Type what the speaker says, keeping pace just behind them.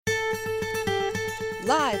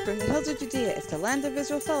Live from the hills of Judea is the Land of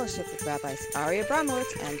Israel Fellowship with Rabbis Ari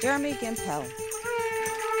Abramowitz and Jeremy Gimpel.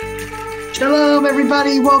 Shalom,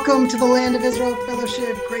 everybody. Welcome to the Land of Israel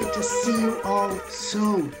Fellowship. Great to see you all.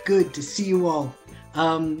 So good to see you all.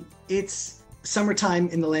 It's summertime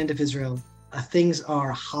in the Land of Israel. Things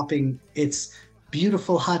are hopping. It's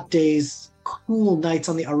beautiful hot days, cool nights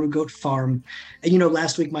on the Arugot farm. And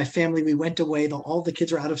last week my family, we went away. All the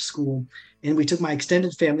kids are out of school. And we took my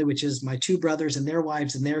extended family, which is my two brothers and their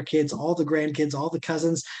wives and their kids, all the grandkids, all the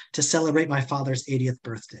cousins, to celebrate my father's 80th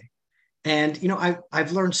birthday. And,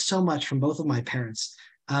 I've learned so much from both of my parents,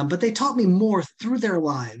 but they taught me more through their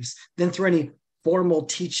lives than through any formal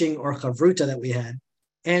teaching or chavruta that we had.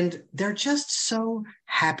 And they're just so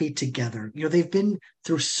happy together. They've been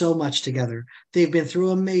through so much together. They've been through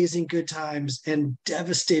amazing good times and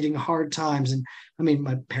devastating hard times. And I mean,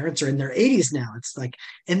 my parents are in their 80s now.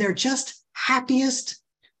 And they're just happiest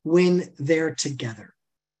when they're together.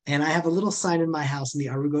 And I have a little sign in my house in the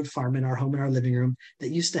Arugot farm in our home in our living room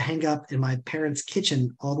that used to hang up in my parents'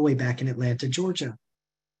 kitchen all the way back in Atlanta, Georgia.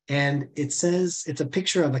 And it says, it's a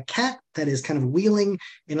picture of a cat that is kind of wheeling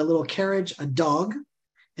in a little carriage, a dog.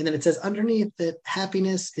 And then it says underneath that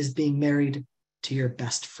happiness is being married to your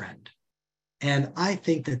best friend. And I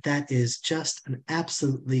think that that is just an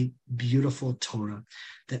absolutely beautiful Torah,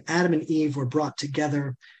 that Adam and Eve were brought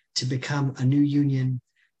together to become a new union.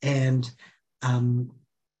 And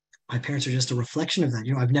my parents are just a reflection of that.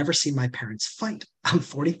 I've never seen my parents fight. I'm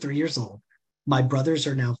 43 years old. My brothers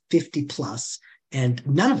are now 50 plus, and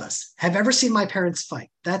none of us have ever seen my parents fight.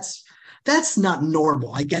 That's not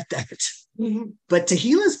normal. I get that. Mm-hmm. But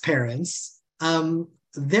Tehila's parents,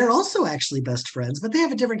 they're also actually best friends, but they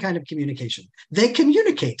have a different kind of communication. They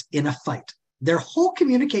communicate in a fight. Their whole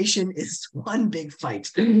communication is one big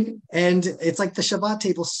fight. And it's like the Shabbat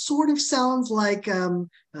table sort of sounds like,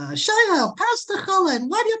 Shaila, pass the challah, and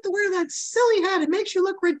why do you have to wear that silly hat? It makes you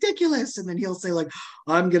look ridiculous. And then he'll say,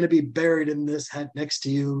 I'm going to be buried in this hat next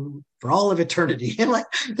to you for all of eternity. And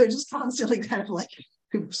they're just constantly kind of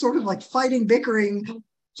sort of fighting, bickering,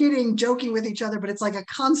 kidding, joking with each other. But it's like a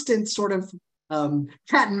constant sort of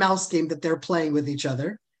cat and mouse game that they're playing with each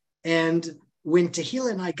other. And when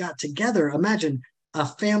Tehila and I got together, imagine a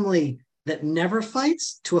family that never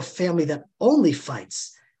fights to a family that only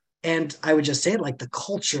fights. And I would just say it, the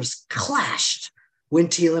cultures clashed when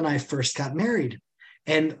Tehila and I first got married.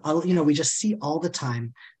 And, we just see all the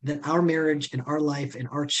time that our marriage and our life and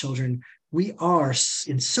our children, we are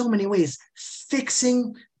in so many ways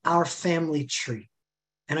fixing our family tree.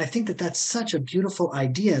 And I think that that's such a beautiful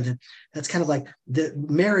idea that's kind of like the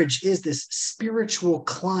marriage is this spiritual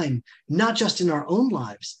climb, not just in our own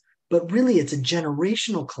lives, but really it's a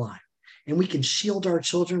generational climb. And we can shield our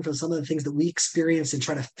children from some of the things that we experience and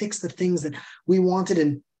try to fix the things that we wanted.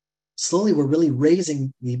 And slowly we're really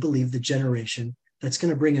raising, we believe, the generation that's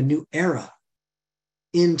going to bring a new era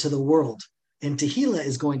into the world. And Tehila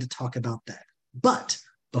is going to talk about that. But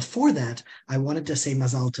before that, I wanted to say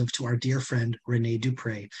Mazal Tov to our dear friend, Renee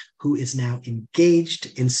Dupre, who is now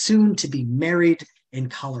engaged and soon to be married in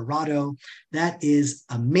Colorado. That is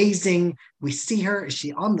amazing. We see her. Is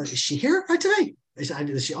she here right today?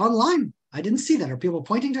 Is she online? I didn't see that. Are people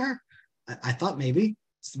pointing to her? I thought maybe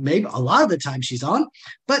a lot of the time she's on,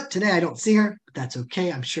 but today I don't see her. But that's okay.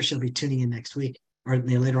 I'm sure she'll be tuning in next week or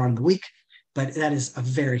later on in the week. But that is a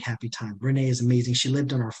very happy time. Renee is amazing. She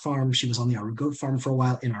lived on our farm. She was on the Arugot farm for a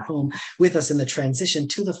while in our home with us in the transition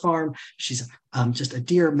to the farm. She's just a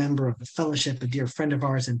dear member of the fellowship, a dear friend of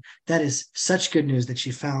ours. And that is such good news that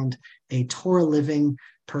she found a Torah living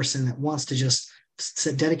person that wants to just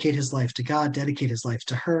dedicate his life to God, dedicate his life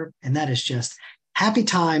to her. And that is just happy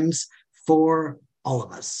times for all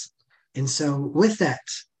of us. And so with that,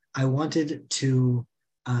 I wanted to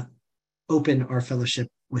open our fellowship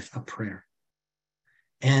with a prayer.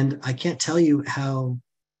 And I can't tell you how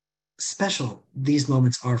special these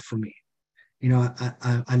moments are for me.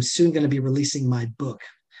 I'm soon going to be releasing my book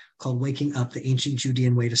called Waking Up, the Ancient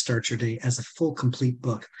Judean Way to Start Your Day as a full, complete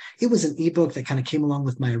book. It was an ebook that kind of came along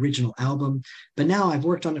with my original album, but now I've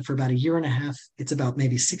worked on it for about a year and a half. It's about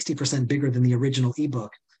maybe 60% bigger than the original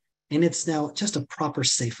ebook. And it's now just a proper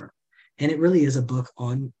sefer. And it really is a book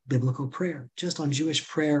on biblical prayer, just on Jewish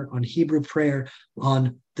prayer, on Hebrew prayer,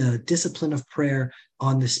 on the discipline of prayer,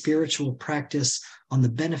 on the spiritual practice, on the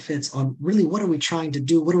benefits, on really what are we trying to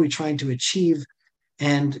do? What are we trying to achieve?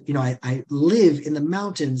 And, I live in the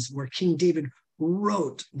mountains where King David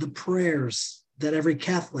wrote the prayers that every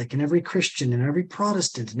Catholic and every Christian and every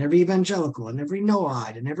Protestant and every evangelical and every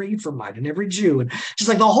Noahide and every Ephraimite and every Jew, and just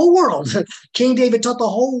like the whole world, King David taught the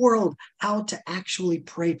whole world how to actually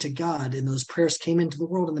pray to God. And those prayers came into the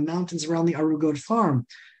world in the mountains around the Arugod farm.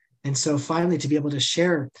 And so finally, to be able to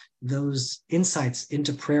share those insights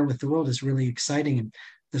into prayer with the world is really exciting. And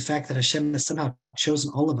the fact that Hashem has somehow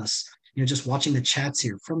chosen all of us, just watching the chats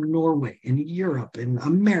here from Norway and Europe and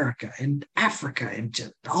America and Africa and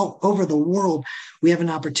just all over the world, we have an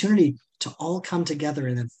opportunity to all come together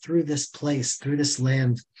and then through this place, through this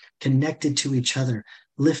land, connected to each other,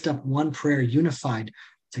 lift up one prayer, unified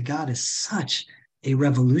to God is such a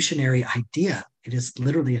revolutionary idea. It is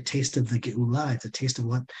literally a taste of the Geulah. It's a taste of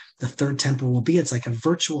what the third temple will be. It's like a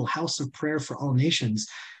virtual house of prayer for all nations.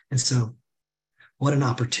 And so what an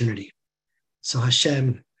opportunity. So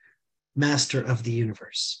Hashem, Master of the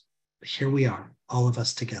universe, here we are, all of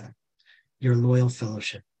us together, your loyal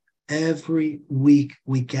fellowship. Every week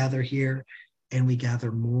we gather here and we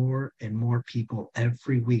gather more and more people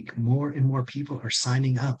every week. More and more people are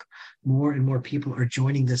signing up. More and more people are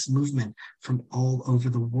joining this movement from all over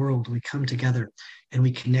the world. We come together and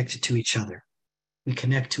we connect to each other. We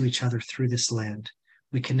connect to each other through this land.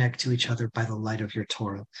 We connect to each other by the light of your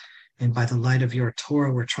Torah. And by the light of your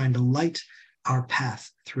Torah, we're trying to light our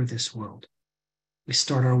path through this world. We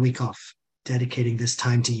start our week off dedicating this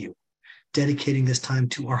time to you, dedicating this time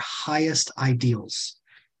to our highest ideals,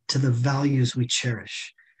 to the values we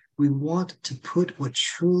cherish. We want to put what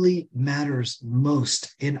truly matters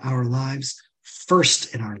most in our lives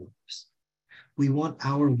first in our lives. We want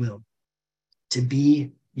our will to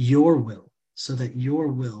be your will so that your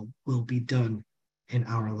will be done in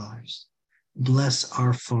our lives. Bless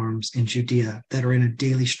our farms in Judea that are in a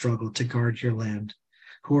daily struggle to guard your land,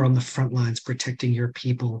 who are on the front lines protecting your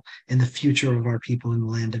people and the future of our people in the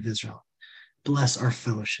land of Israel. Bless our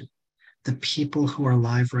fellowship, the people who are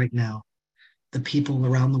live right now, the people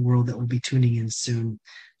around the world that will be tuning in soon.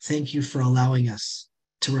 Thank you for allowing us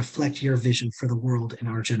to reflect your vision for the world in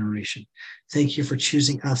our generation. Thank you for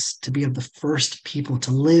choosing us to be of the first people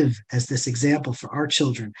to live as this example for our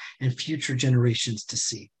children and future generations to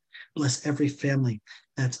see. Bless every family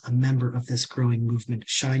that's a member of this growing movement.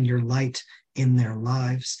 Shine your light in their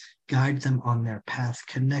lives. Guide them on their path.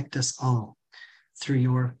 Connect us all through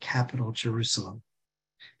your capital, Jerusalem,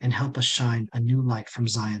 and help us shine a new light from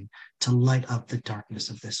Zion to light up the darkness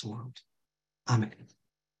of this world. Amen.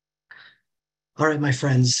 All right, my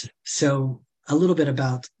friends. So a little bit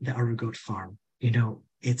about the Arugot farm.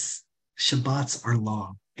 It's Shabbats are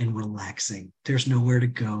long and relaxing. There's nowhere to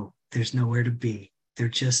go. There's nowhere to be. They're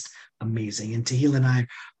just amazing. And Tehillah and I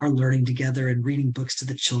are learning together and reading books to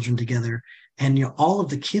the children together. And all of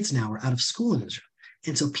the kids now are out of school in Israel.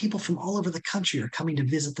 And so people from all over the country are coming to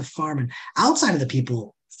visit the farm. And outside of the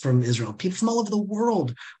people from Israel, people from all over the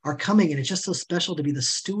world are coming. And it's just so special to be the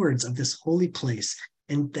stewards of this holy place.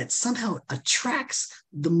 And that somehow attracts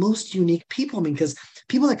the most unique people. I mean, because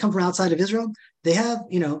people that come from outside of Israel, they have,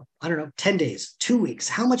 10 days, 2 weeks.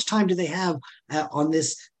 How much time do they have on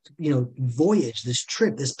this voyage, this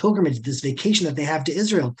trip, this pilgrimage, this vacation that they have to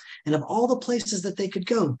Israel? And of all the places that they could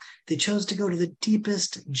go, they chose to go to the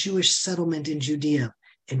deepest Jewish settlement in Judea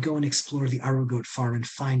and go and explore the Arugot farm and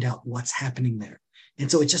find out what's happening there.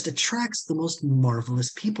 And so it just attracts the most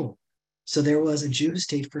marvelous people. So there was a Jew who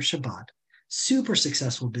stayed for Shabbat, super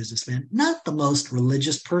successful businessman, not the most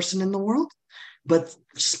religious person in the world, but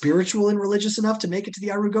spiritual and religious enough to make it to the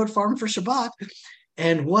Arugot farm for Shabbat.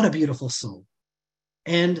 And what a beautiful soul.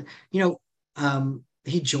 And,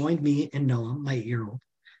 he joined me and Noam, my 8-year-old,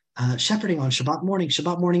 shepherding on Shabbat morning.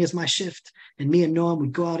 Shabbat morning is my shift. And me and Noam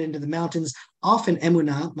would go out into the mountains. Often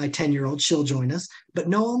Emunah, my 10-year-old, she'll join us. But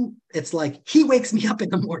Noam, it's like he wakes me up in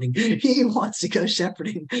the morning. He wants to go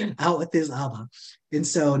shepherding out with his Abba. And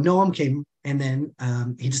so Noam came, and then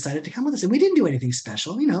he decided to come with us. And we didn't do anything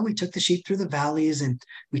special. We took the sheep through the valleys, and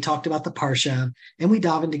we talked about the Parsha, and we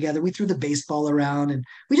davened together. We threw the baseball around, and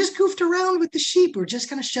we just goofed around with the sheep. We're just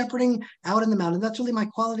kind of shepherding out in the mountain. That's really my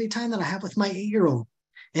quality time that I have with my 8-year-old.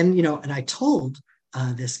 And, and I told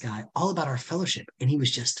this guy all about our fellowship, and he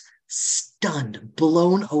was just stunned,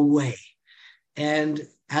 blown away. And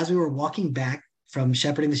as we were walking back from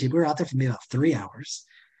shepherding the sheep, we were out there for maybe about 3 hours.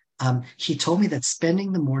 He told me that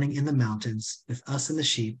spending the morning in the mountains with us and the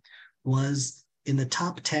sheep was in the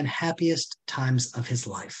top 10 happiest times of his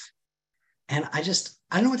life. And I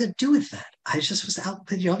don't know what to do with that. I just was out,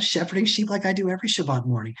 shepherding sheep like I do every Shabbat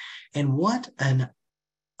morning. And what a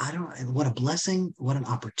blessing, what an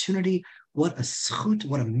opportunity, what a zchut,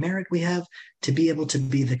 what a merit we have to be able to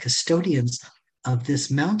be the custodians of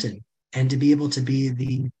this mountain and to be able to be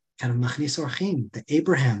the kind of machnis orchim, the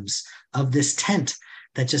Abrahams of this tent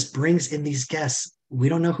that just brings in these guests. We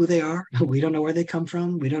don't know who they are. We don't know where they come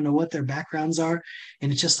from. We don't know what their backgrounds are.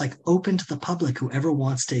 And it's just like open to the public, whoever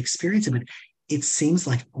wants to experience it. But it seems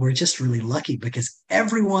like we're just really lucky because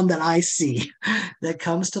everyone that I see that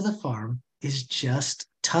comes to the farm is just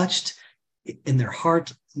touched in their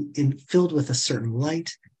heart, filled with a certain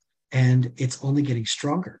light. And it's only getting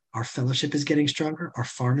stronger. Our fellowship is getting stronger. Our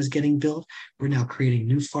farm is getting built. We're now creating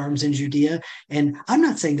new farms in Judea. And I'm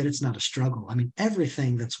not saying that it's not a struggle. I mean,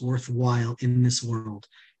 everything that's worthwhile in this world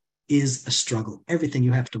is a struggle. Everything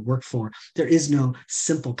you have to work for. There is no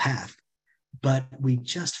simple path. But we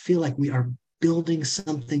just feel like we are building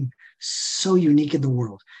something so unique in the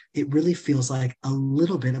world. It really feels like a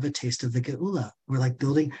little bit of a taste of the Geula. We're like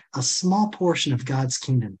building a small portion of God's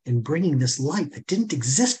kingdom and bringing this light that didn't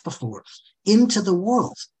exist before into the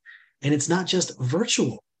world. And it's not just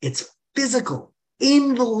virtual, it's physical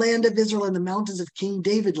in the land of Israel in the mountains of King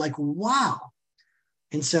David. Like, wow.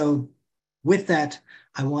 And so with that,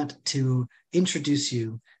 I want to introduce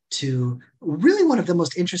you to really one of the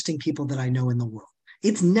most interesting people that I know in the world.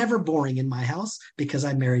 It's never boring in my house because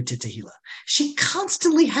I'm married to Tehila. She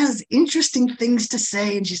constantly has interesting things to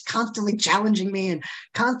say, and she's constantly challenging me and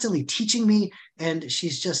constantly teaching me. And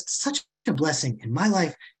she's just such a blessing in my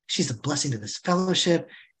life. She's a blessing to this fellowship.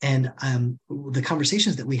 And the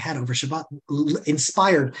conversations that we had over Shabbat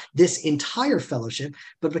inspired this entire fellowship.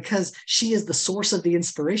 But because she is the source of the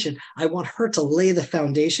inspiration, I want her to lay the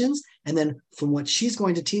foundations. And then from what she's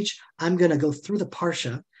going to teach, I'm going to go through the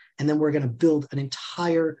Parsha. And then we're going to build an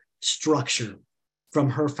entire structure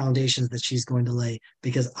from her foundations that she's going to lay,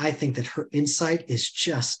 because I think that her insight is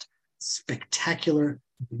just spectacular,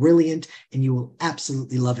 brilliant, and you will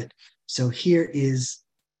absolutely love it. So here is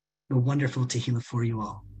the wonderful Tehillah for you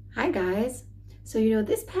all. Hi, guys. So,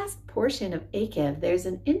 this past portion of Akev, there's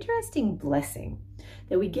an interesting blessing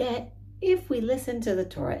that we get if we listen to the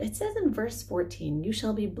Torah. It says in verse 14, "You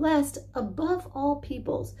shall be blessed above all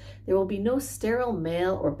peoples. There will be no sterile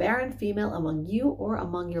male or barren female among you or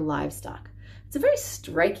among your livestock." It's a very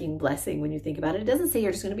striking blessing when you think about it. It doesn't say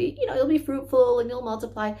you're just going to be, you'll be fruitful and you'll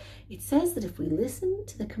multiply. It says that if we listen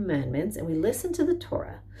to the commandments and we listen to the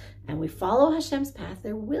Torah and we follow Hashem's path,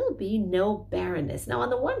 there will be no barrenness. Now,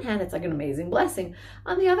 on the one hand, it's like an amazing blessing.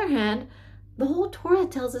 On the other hand, the whole Torah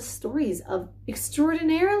tells us stories of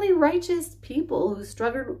extraordinarily righteous people who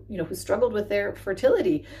struggled with their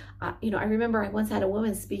fertility. I remember I once had a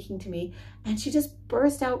woman speaking to me, and she just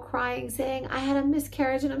burst out crying, saying, "I had a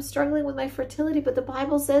miscarriage and I'm struggling with my fertility, but the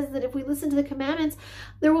Bible says that if we listen to the commandments,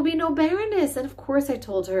 there will be no barrenness." And of course, I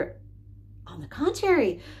told her, on the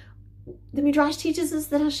contrary, the Midrash teaches us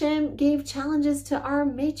that Hashem gave challenges to our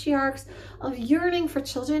matriarchs of yearning for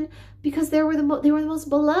children because they were the most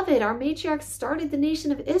beloved. Our matriarchs started the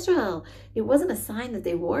nation of Israel. It wasn't a sign that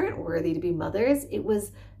they weren't worthy to be mothers. It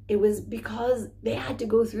was because they had to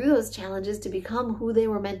go through those challenges to become who they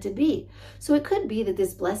were meant to be. So it could be that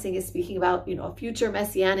this blessing is speaking about, a future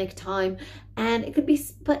messianic time. And it could be,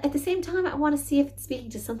 but at the same time, I want to see if it's speaking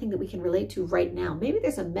to something that we can relate to right now. Maybe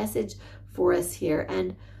there's a message for us here.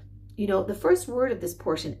 And the first word of this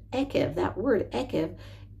portion, ekev, that word ekev,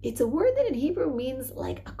 it's a word that in Hebrew means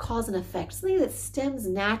like a cause and effect, something that stems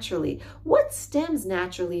naturally. What stems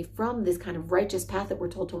naturally from this kind of righteous path that we're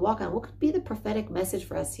told to walk on? What could be the prophetic message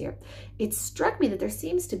for us here? It struck me that there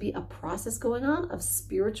seems to be a process going on of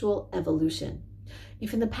spiritual evolution.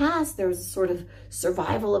 If in the past there was a sort of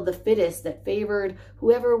survival of the fittest that favored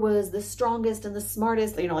whoever was the strongest and the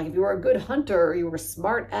smartest, like if you were a good hunter or you were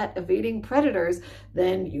smart at evading predators,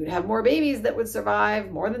 then you'd have more babies that would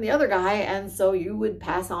survive more than the other guy, and so you would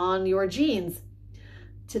pass on your genes.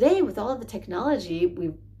 Today, with all of the technology,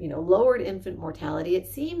 we've lowered infant mortality. It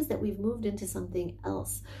seems that we've moved into something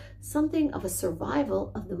else, something of a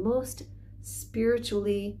survival of the most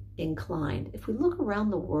spiritually inclined. If we look around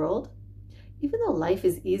the world, even though life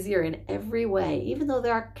is easier in every way, even though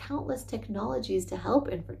there are countless technologies to help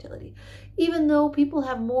infertility, even though people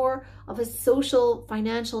have more of a social,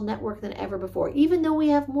 financial network than ever before, even though we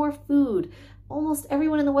have more food, almost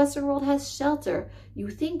everyone in the Western world has shelter. You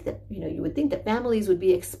would think that families would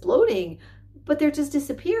be exploding, but they're just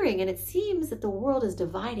disappearing. And it seems that the world is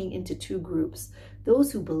dividing into two groups: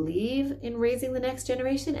 those who believe in raising the next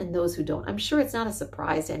generation and those who don't. I'm sure it's not a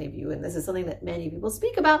surprise to any of you, and this is something that many people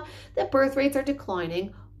speak about, that birth rates are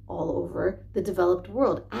declining all over the developed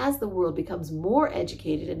world. As the world becomes more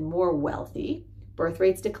educated and more wealthy, birth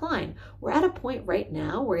rates decline. We're at a point right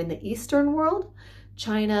now where in the Eastern world,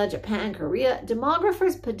 China, Japan, Korea,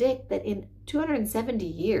 demographers predict that in 270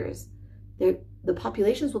 years, the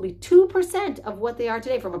populations will be 2% of what they are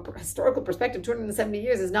today. From a historical perspective, 270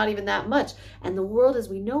 years is not even that much. And the world as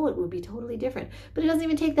we know it would be totally different. But it doesn't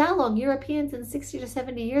even take that long. Europeans in 60 to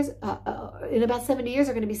 70 years, in about 70 years,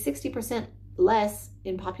 are going to be 60% less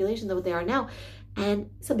in population than what they are now. And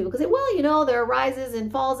some people can say, well, there are rises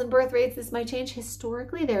and falls in birth rates. This might change.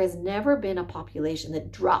 Historically, there has never been a population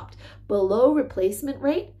that dropped below replacement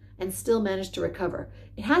rate and still managed to recover.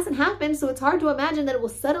 It hasn't happened, so it's hard to imagine that it will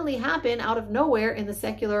suddenly happen out of nowhere in the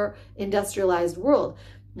secular industrialized world.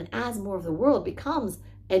 And as more of the world becomes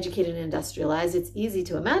educated and industrialized, it's easy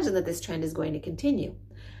to imagine that this trend is going to continue.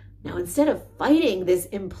 Now, instead of fighting this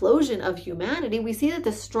implosion of humanity, we see that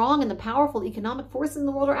the strong and the powerful economic forces in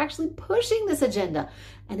the world are actually pushing this agenda.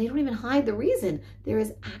 And they don't even hide the reason. There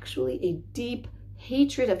is actually a deep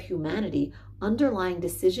hatred of humanity underlying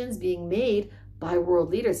decisions being made by world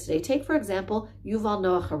leaders today. Take, for example, Yuval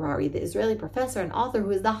Noah Harari, the Israeli professor and author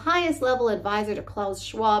who is the highest level advisor to Klaus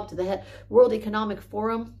Schwab, to the World Economic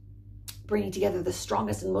Forum, bringing together the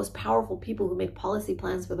strongest and most powerful people who make policy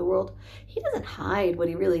plans for the world. He doesn't hide what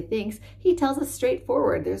he really thinks. He tells us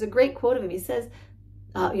straightforward. There's a great quote of him. He says,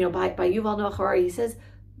 by Yuval Noah Harari, he says,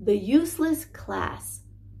 "The useless class,"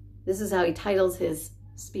 this is how he titles his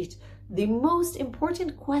speech, "the most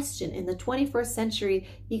important question in the 21st century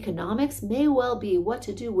economics may well be what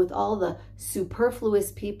to do with all the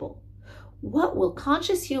superfluous people. What will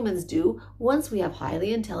conscious humans do once we have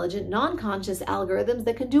highly intelligent, non-conscious algorithms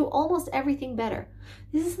that can do almost everything better?"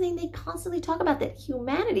 This is something they constantly talk about, that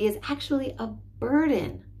humanity is actually a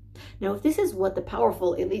burden. Now, if this is what the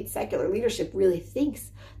powerful elite secular leadership really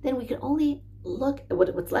thinks, then we can only look at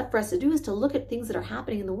what's left for us to do is to look at things that are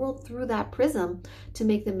happening in the world through that prism to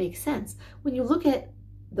make them make sense. When you look at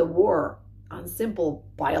the war on simple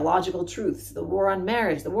biological truths, the war on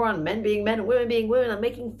marriage, the war on men being men and women being women, on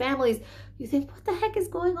making families, you think, what the heck is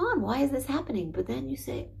going on? Why is this happening? But then you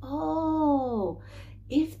say, oh,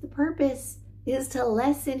 if the purpose is to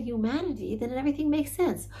lessen humanity, then everything makes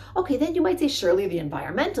sense. Okay, then you might say, surely the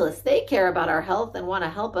environmentalists, they care about our health and want to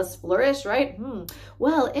help us flourish, right?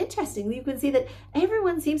 Well, interestingly, you can see that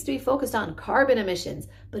everyone seems to be focused on carbon emissions,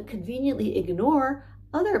 but conveniently ignore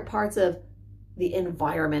other parts of the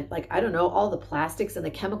environment, like, I don't know, all the plastics and the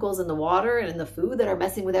chemicals in the water and in the food that are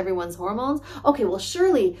messing with everyone's hormones. Okay, well,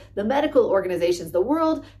 surely the medical organizations, the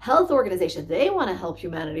World Health Organization, they want to help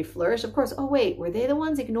humanity flourish. Of course, oh wait, were they the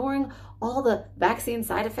ones ignoring all the vaccine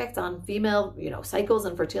side effects on female, cycles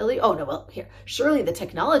and fertility? Oh no, well, here, surely the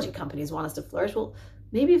technology companies want us to flourish. Well,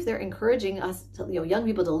 maybe if they're encouraging us to, young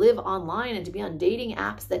people to live online and to be on dating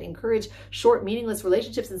apps that encourage short, meaningless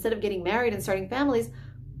relationships instead of getting married and starting families,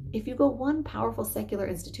 if you go one powerful secular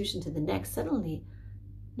institution to the next, suddenly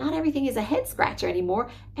not everything is a head scratcher anymore.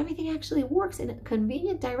 Everything actually works in a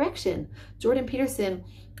convenient direction. Jordan Peterson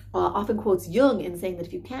often quotes Jung in saying that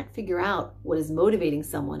if you can't figure out what is motivating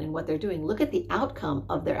someone and what they're doing, look at the outcome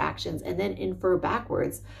of their actions and then infer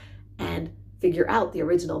backwards and figure out the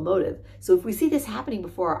original motive. So if we see this happening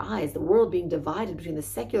before our eyes, the world being divided between the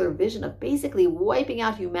secular vision of basically wiping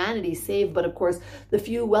out humanity, save but of course the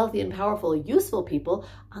few wealthy and powerful useful people,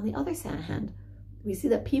 on the other hand, we see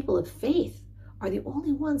that people of faith are the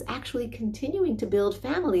only ones actually continuing to build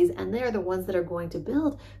families, and they're the ones that are going to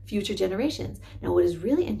build future generations. Now, what is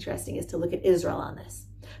really interesting is to look at Israel on this,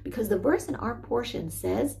 because the verse in our portion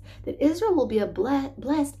says that Israel will be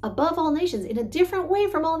blessed above all nations in a different way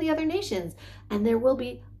from all the other nations, and there will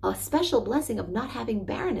be a special blessing of not having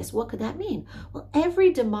barrenness. What could that mean? Well,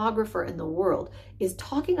 every demographer in the world is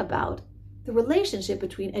talking about the relationship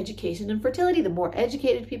between education and fertility. The more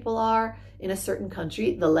educated people are in a certain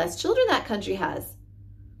country, the less children that country has.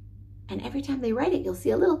 And every time they write it, you'll see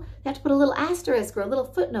they have to put a little asterisk or a little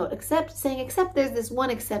footnote, except there's this one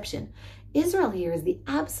exception. Israel here is the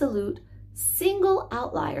absolute single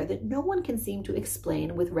outlier that no one can seem to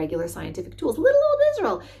explain with regular scientific tools. Little old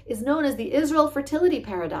Israel is known as the Israel fertility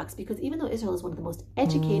paradox, because even though Israel is one of the most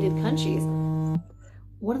educated countries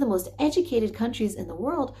in the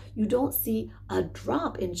world, you don't see a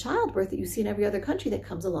drop in childbirth that you see in every other country that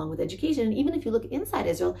comes along with education. And even if you look inside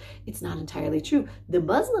Israel, it's not entirely true. The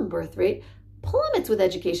Muslim birth rate plummets with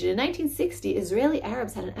education. In 1960, Israeli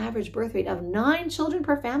Arabs had an average birth rate of 9 children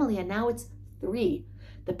per family, and now it's 3.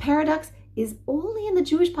 The paradox is only in the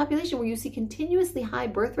Jewish population, where you see continuously high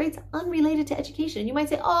birth rates unrelated to education. And you might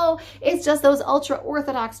say, oh, it's just those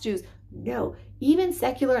ultra-Orthodox Jews. No, even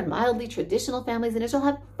secular and mildly traditional families in Israel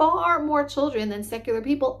have far more children than secular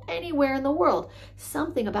people anywhere in the world.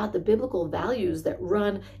 Something about the biblical values that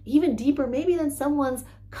run even deeper maybe than someone's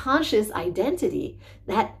conscious identity,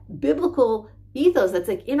 that biblical ethos that's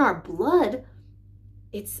like in our blood,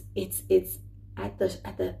 it's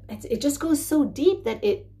it just goes so deep that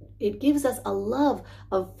it gives us a love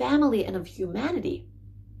of family and of humanity.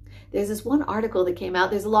 There's this one article that came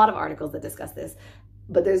out. There's a lot of articles that discuss this,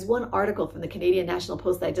 but there's one article from the Canadian National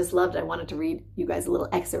Post that I just loved. I wanted to read you guys a little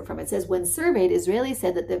excerpt from it. It says, when surveyed, Israelis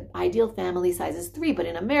said that the ideal family size is 3, but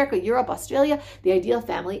in America, Europe, Australia, the ideal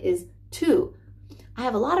family is 2. I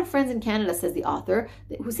have a lot of friends in Canada, says the author,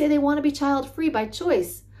 who say they want to be child-free by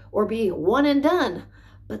choice or be one and done.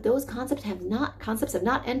 But those concepts have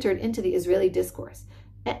not entered into the Israeli discourse.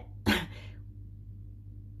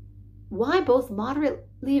 Why both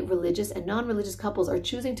moderately religious and non-religious couples are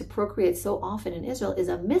choosing to procreate so often in Israel is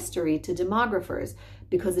a mystery to demographers,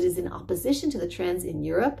 because it is in opposition to the trends in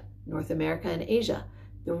Europe, North America, and Asia.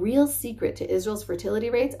 The real secret to Israel's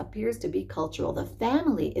fertility rates appears to be cultural. The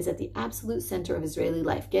family is at the absolute center of Israeli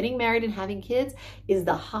life. Getting married and having kids is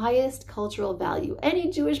the highest cultural value.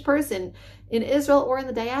 Any Jewish person in Israel or in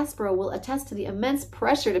the diaspora will attest to the immense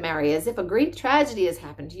pressure to marry, as if a great tragedy has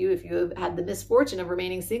happened to you if you have had the misfortune of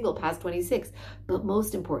remaining single past 26. But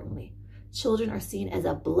most importantly, children are seen as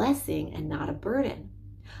a blessing and not a burden.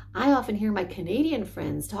 I often hear my Canadian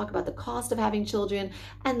friends talk about the cost of having children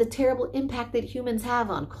and the terrible impact that humans have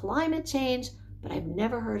on climate change, but I've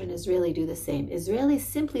never heard an Israeli do the same. Israelis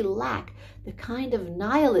simply lack the kind of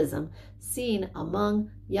nihilism seen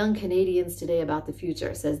among young Canadians today about the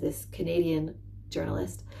future, says this Canadian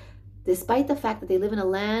journalist. Despite the fact that they live in a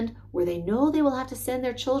land where they know they will have to send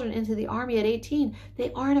their children into the army at 18,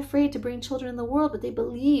 they aren't afraid to bring children in the world, but they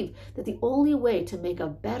believe that the only way to make a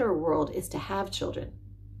better world is to have children.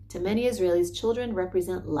 To many Israelis, children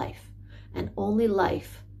represent life, and only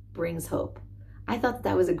life brings hope. I thought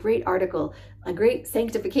that was a great article, a great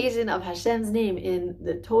sanctification of Hashem's name in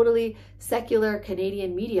the totally secular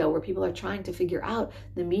Canadian media, where people are trying to figure out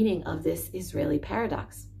the meaning of this Israeli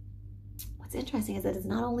paradox. What's interesting is that it's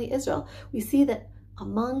not only Israel. We see that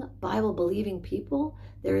among Bible-believing people,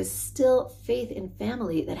 there is still faith in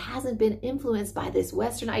family that hasn't been influenced by this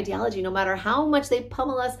Western ideology, no matter how much they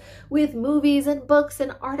pummel us with movies and books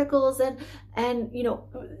and articles, and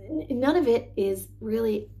none of it is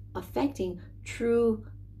really affecting true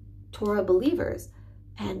Torah believers.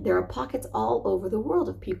 And there are pockets all over the world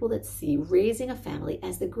of people that see raising a family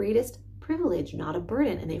as the greatest privilege, not a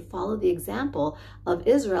burden, and they follow the example of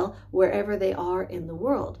Israel wherever they are in the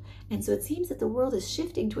world. And so it seems that the world is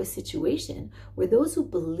shifting to a situation where those who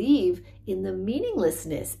believe in the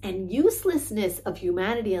meaninglessness and uselessness of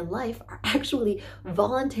humanity and life are actually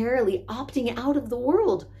voluntarily opting out of the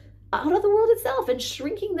world itself and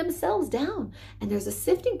shrinking themselves down. And there's a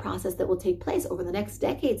sifting process that will take place over the next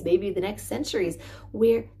decades, maybe the next centuries,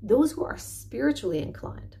 where those who are spiritually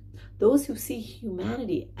inclined, those who see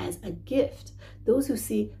humanity as a gift, those who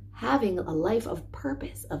see having a life of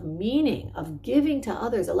purpose, of meaning, of giving to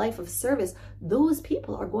others, a life of service, those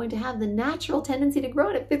people are going to have the natural tendency to grow.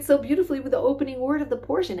 And it fits so beautifully with the opening word of the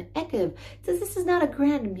portion, Ekev. It says this is not a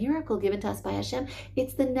grand miracle given to us by Hashem.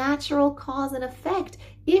 It's the natural cause and effect.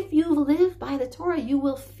 If you live by the Torah, you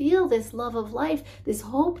will feel this love of life, this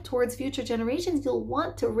hope towards future generations. You'll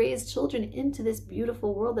want to raise children into this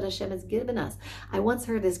beautiful world that Hashem has given us. I once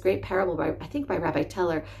heard this great parable by Rabbi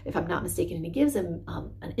Teller, if I'm not mistaken, and he gives an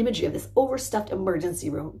imagery of this overstuffed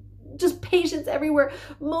emergency room. Just patients everywhere,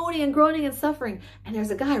 moaning and groaning and suffering. And there's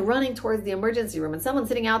a guy running towards the emergency room, and someone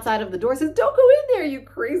sitting outside of the door says, "Don't go in there, you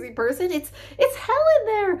crazy person. It's hell in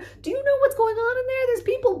there. Do you know what's going on in there? There's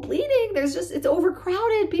people bleeding. It's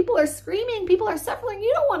overcrowded. People are screaming. People are suffering.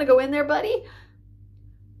 You don't want to go in there, buddy.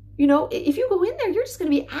 You know, if you go in there, you're just going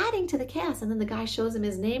to be adding to the chaos." And then the guy shows him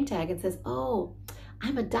his name tag and says, "Oh,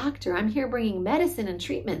 I'm a doctor. I'm here bringing medicine and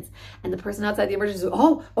treatments." And the person outside the emergency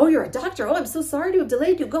room, oh, you're a doctor. Oh, I'm so sorry to have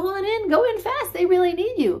delayed you. Go in fast. They really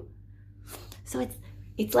need you. So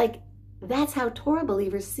it's like, that's how Torah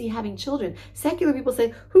believers see having children. Secular people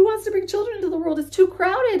say, who wants to bring children into the world? It's too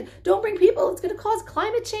crowded. Don't bring people. It's going to cause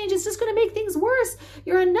climate change. It's just going to make things worse.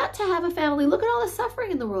 You're a nut to have a family. Look at all the suffering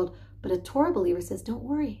in the world. But a Torah believer says, don't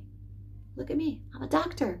worry. Look at me. I'm a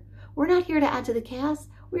doctor. We're not here to add to the chaos.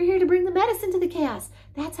 We're here to bring the medicine to the chaos.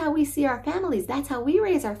 That's how we see our families. That's how we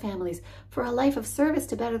raise our families, for a life of service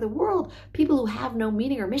to better the world. People who have no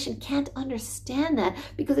meaning or mission can't understand that,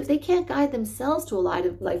 because if they can't guide themselves to a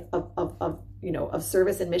life of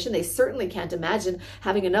service and mission, they certainly can't imagine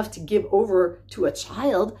having enough to give over to a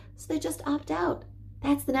child. So they just opt out.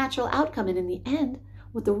 That's the natural outcome. And in the end,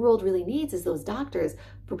 what the world really needs is those doctors,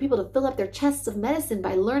 for people to fill up their chests of medicine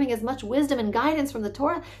by learning as much wisdom and guidance from the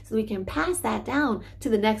Torah, so we can pass that down to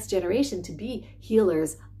the next generation to be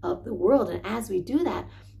healers of the world. And as we do that,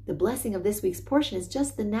 the blessing of this week's portion is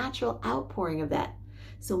just the natural outpouring of that.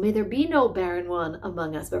 So may there be no barren one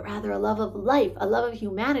among us, but rather a love of life, a love of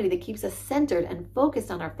humanity that keeps us centered and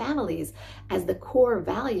focused on our families as the core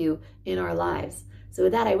value in our lives. So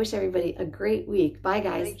with that, I wish everybody a great week. Bye,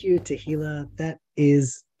 guys. Thank you, Tehila. That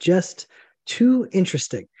is just too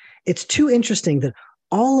interesting. It's too interesting that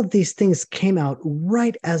all of these things came out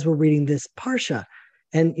right as we're reading this Parsha.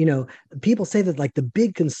 And, people say that like the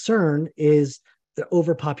big concern is the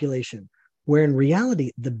overpopulation, where in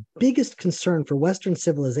reality, the biggest concern for Western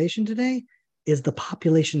civilization today is the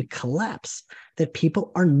population collapse, that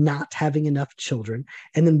people are not having enough children.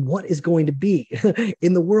 And then what is going to be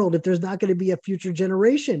in the world if there's not going to be a future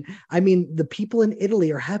generation? I mean, the people in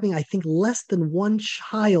Italy are having, I think, less than one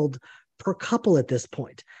child per couple at this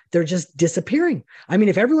point. They're just disappearing. I mean,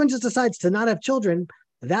 if everyone just decides to not have children,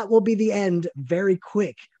 that will be the end very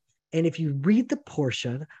quick. And if you read the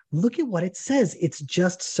portion, look at what it says. It's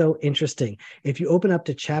just so interesting. If you open up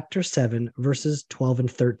to chapter 7, verses 12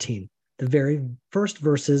 and 13, the very first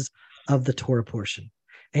verses of the Torah portion.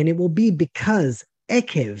 And it will be because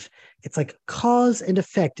ekev, it's like cause and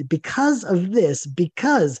effect. Because of this,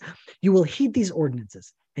 because you will heed these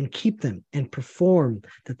ordinances and keep them and perform,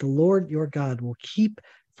 that the Lord your God will keep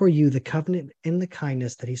for you the covenant and the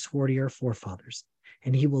kindness that he swore to your forefathers.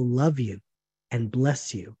 And he will love you and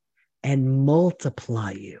bless you and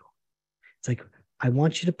multiply you. It's like, I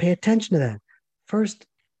want you to pay attention to that. First,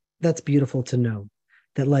 that's beautiful to know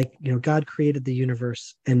that, like, God created the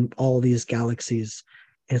universe and all these galaxies.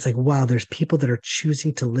 And it's like, wow, there's people that are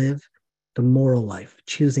choosing to live the moral life,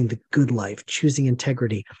 choosing the good life, choosing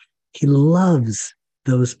integrity. He loves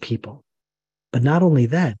those people. But not only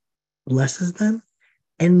that, blesses them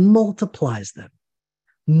and multiplies them.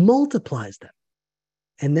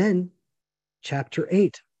 And then chapter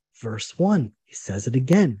 8, verse 1, he says it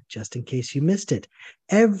again, just in case you missed it.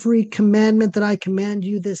 Every commandment that I command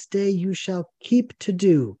you this day, you shall keep to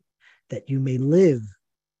do, that you may live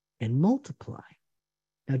and multiply.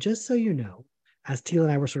 Now, just so you know, as Teal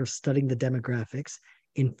and I were sort of studying the demographics,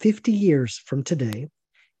 in 50 years from today,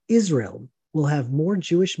 Israel will have more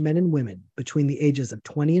Jewish men and women between the ages of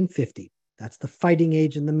 20 and 50, that's the fighting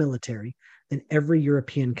age in the military, than every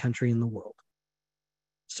European country in the world.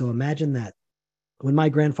 So imagine that. When my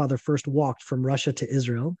grandfather first walked from Russia to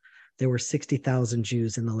Israel, there were 60,000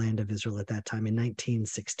 Jews in the land of Israel at that time in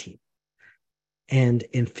 1916. And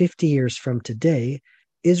in 50 years from today,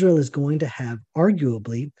 Israel is going to have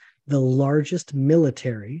arguably the largest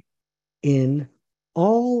military in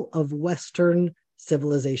all of Western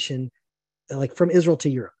civilization, like from Israel to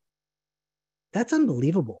Europe. That's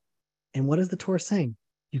unbelievable. And what is the Torah saying?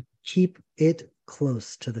 You keep it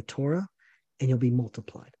close to the Torah and you'll be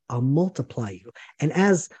multiplied. I'll multiply you. And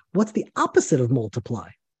what's the opposite of multiply?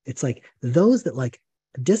 It's like those that like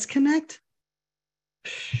disconnect,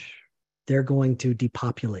 they're going to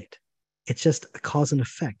depopulate. It's just a cause and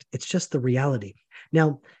effect. It's just the reality.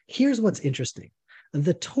 Now, here's what's interesting.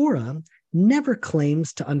 The Torah never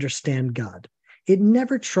claims to understand God. It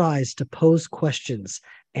never tries to pose questions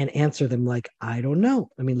and answer them like, I don't know.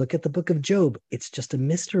 I mean, look at the book of Job. It's just a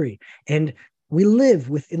mystery. And we live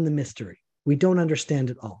within the mystery. We don't understand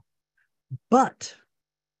it all. But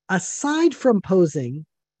aside from posing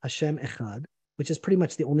Hashem Echad, which is pretty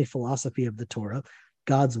much the only philosophy of the Torah,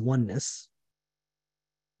 God's oneness,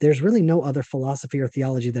 there's really no other philosophy or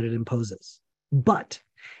theology that it imposes. But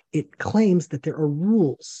it claims that there are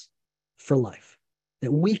rules for life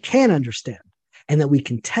that we can understand and that we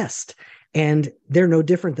can test. And they're no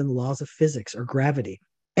different than the laws of physics or gravity.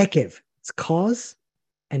 Ekev, it's cause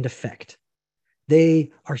and effect.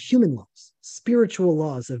 They are human laws, spiritual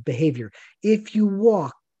laws of behavior. If you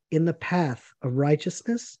walk in the path of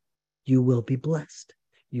righteousness, you will be blessed.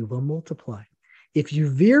 You will multiply. If you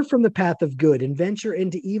veer from the path of good and venture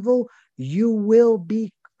into evil, you will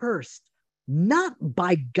be cursed. Not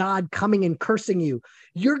by God coming and cursing you.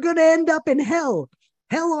 You're going to end up in hell.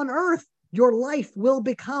 Hell on earth. Your life will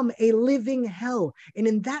become a living hell. And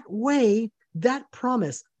in that way, that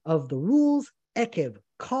promise of the rules, ekev,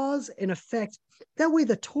 cause and effect, that way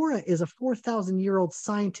the Torah is a 4,000-year-old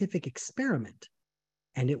scientific experiment.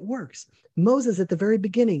 And it works. Moses, at the very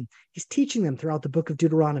beginning, he's teaching them throughout the book of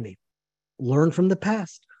Deuteronomy. Learn from the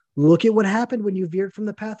past. Look at what happened when you veered from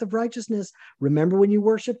the path of righteousness. Remember when you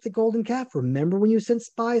worshiped the golden calf? Remember when you sent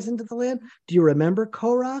spies into the land? Do you remember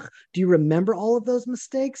Korach? Do you remember all of those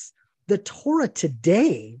mistakes? The Torah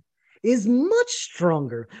today is much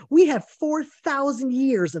stronger. We have 4,000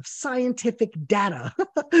 years of scientific data.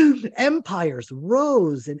 Empires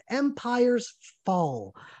rose and empires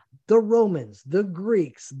fall. the Romans, the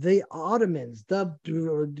Greeks, the Ottomans, the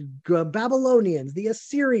Babylonians, the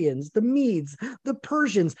Assyrians, the Medes, the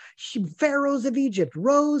Persians, pharaohs of Egypt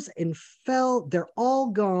rose and fell. They're all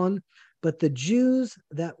gone. But the Jews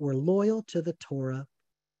that were loyal to the Torah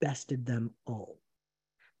bested them all.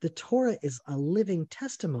 The Torah is a living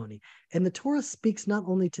testimony, and the Torah speaks not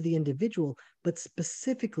only to the individual, but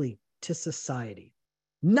specifically to society,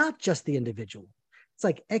 not just the individual. It's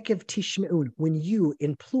like Ekev Tishme'un, when you,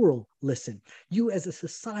 in plural, listen. You as a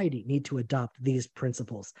society need to adopt these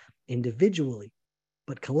principles individually,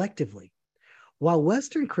 but collectively. While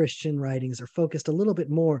Western Christian writings are focused a little bit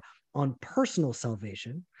more on personal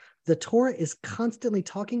salvation, the Torah is constantly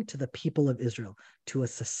talking to the people of Israel, to a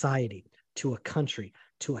society, to a country,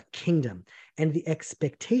 to a kingdom. And the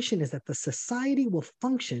expectation is that the society will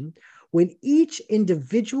function when each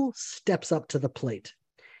individual steps up to the plate.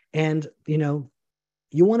 And,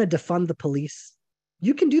 you want to defund the police?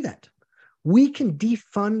 You can do that. We can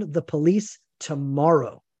defund the police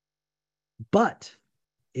tomorrow. But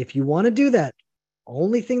if you want to do that,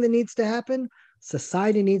 only thing that needs to happen,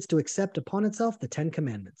 society needs to accept upon itself the 10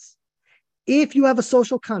 Commandments. If you have a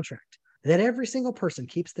social contract that every single person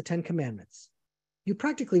keeps the 10 Commandments, you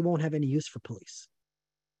practically won't have any use for police.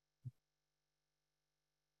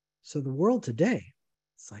 So the world today,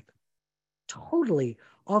 it's like totally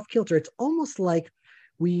off kilter. It's almost like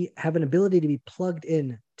we have an ability to be plugged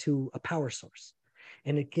in to a power source,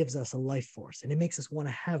 and it gives us a life force, and it makes us want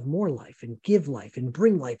to have more life and give life and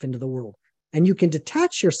bring life into the world. And you can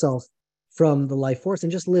detach yourself from the life force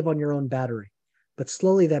and just live on your own battery. But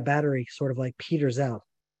slowly that battery sort of like peters out,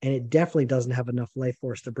 and it definitely doesn't have enough life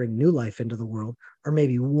force to bring new life into the world, or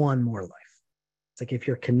maybe one more life. It's like if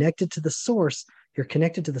you're connected to the source, you're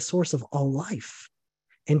connected to the source of all life.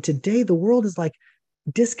 And today the world is like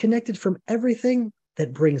disconnected from everything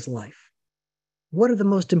that brings life. What are the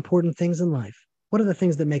most important things in life? What are the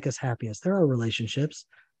things that make us happiest? There are relationships,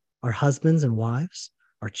 our husbands and wives,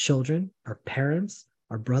 our children, our parents,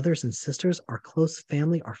 our brothers and sisters, our close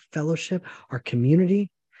family, our fellowship, our community.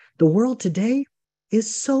 The world today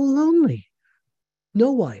is so lonely.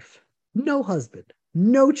 No wife, no husband,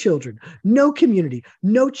 no children, no community,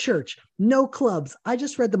 no church, no clubs. I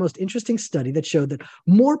just read the most interesting study that showed that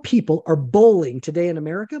more people are bowling today in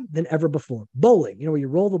America than ever before. Bowling, where you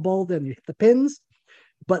roll the ball, then you hit the pins,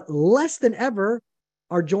 but less than ever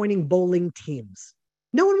are joining bowling teams.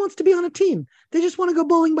 No one wants to be on a team. They just want to go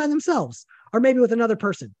bowling by themselves, or maybe with another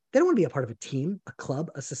person. They don't want to be a part of a team, a club,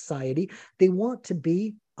 a society. They want to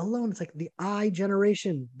be alone. It's like the I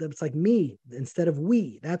generation. It's like me instead of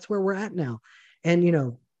we. That's where we're at now.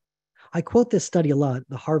 And, I quote this study a lot,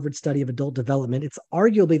 the Harvard study of adult development. It's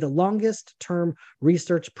arguably the longest term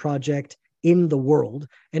research project in the world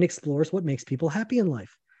and explores what makes people happy in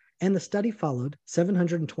life. And the study followed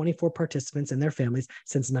 724 participants and their families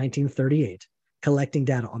since 1938, collecting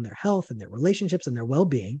data on their health and their relationships and their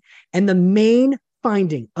well-being. And the main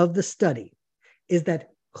finding of the study is that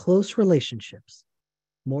close relationships,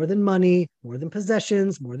 more than money, more than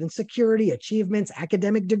possessions, more than security, achievements,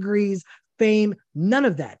 academic degrees, fame, none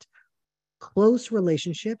of that. Close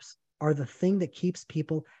relationships are the thing that keeps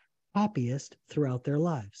people happiest throughout their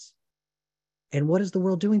lives. And what is the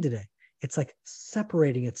world doing today? It's like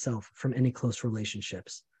separating itself from any close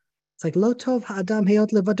relationships. It's like lo tov ha'adam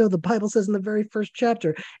heyot levado. The Bible says in the very first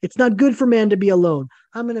chapter, it's not good for man to be alone.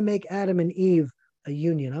 I'm going to make Adam and Eve a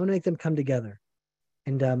union. I'm going to make them come together.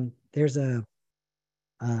 And there's a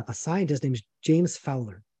scientist named James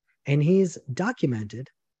Fowler, and he's documented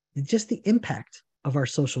just the impact of our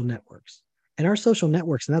social networks. And our social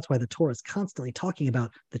networks, and that's why the Torah is constantly talking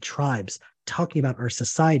about the tribes, talking about our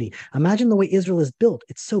society. Imagine the way Israel is built.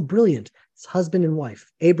 It's so brilliant. It's husband and wife,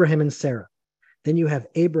 Abraham and Sarah. Then you have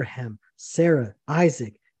Abraham, Sarah,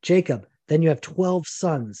 Isaac, Jacob. Then you have 12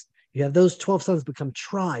 sons. You have those 12 sons become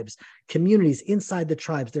tribes, communities inside the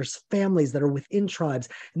tribes. There's families that are within tribes.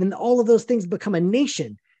 And then all of those things become a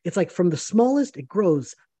nation. It's like from the smallest, it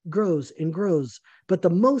grows and grows. But the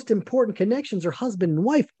most important connections are husband and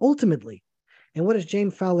wife, ultimately. And what does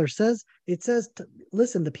James Fowler says? It says,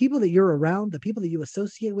 listen, the people that you're around, the people that you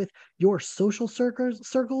associate with, your social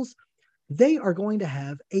circles, they are going to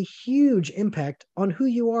have a huge impact on who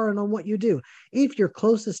you are and on what you do. If your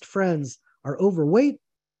closest friends are overweight,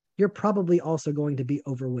 you're probably also going to be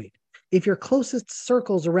overweight. If your closest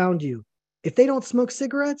circles around you, if they don't smoke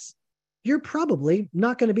cigarettes, you're probably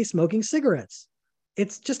not going to be smoking cigarettes.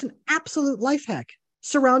 It's just an absolute life hack.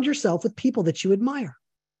 Surround yourself with people that you admire.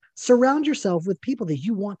 Surround yourself with people that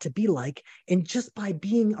you want to be like, and just by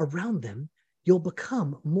being around them, you'll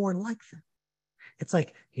become more like them. It's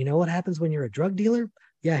like, you know what happens when you're a drug dealer?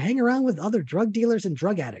 Yeah, hang around with other drug dealers and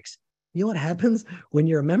drug addicts. You know what happens when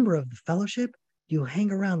you're a member of the fellowship? You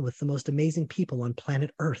hang around with the most amazing people on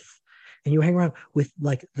planet Earth. And you hang around with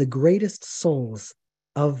like the greatest souls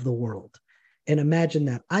of the world. And imagine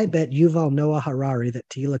that. I bet Yuval Noah Harari, that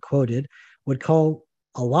Tila quoted, would call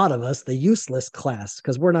a lot of us the useless class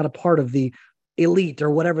because we're not a part of the elite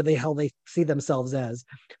or whatever the hell they see themselves as.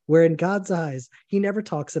 Where in God's eyes, he never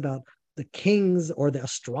talks about the kings or the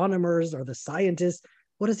astronomers or the scientists.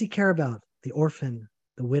 What does he care about? The orphan,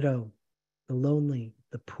 the widow, the lonely,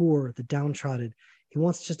 the poor, the downtrodden. He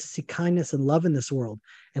wants just to see kindness and love in this world.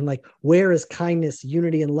 And like, where is kindness,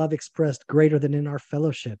 unity, and love expressed greater than in our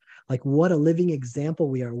fellowship? Like, what a living example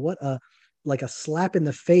we are. What a like a slap in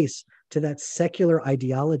the face to that secular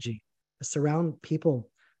ideology. Surround people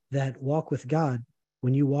that walk with God.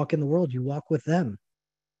 When you walk in the world, you walk with them.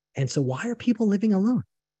 And so why are people living alone?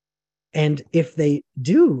 And if they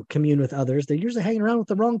do commune with others, they're usually hanging around with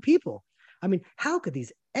the wrong people. I mean, how could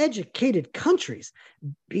these educated countries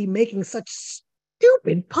be making such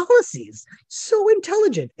stupid policies? So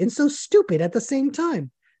intelligent and so stupid at the same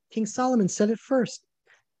time. King Solomon said it first.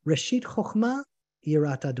 Reshit Chochmah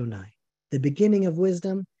Yirat Adonai. The beginning of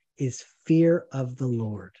wisdom is fear of the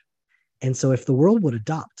Lord. And so if the world would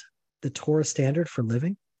adopt the Torah standard for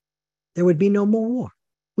living, there would be no more war.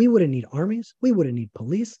 We wouldn't need armies. We wouldn't need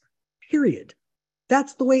police, period.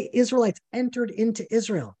 That's the way Israelites entered into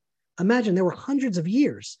Israel. Imagine there were hundreds of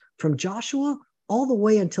years from Joshua all the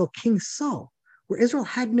way until King Saul, where Israel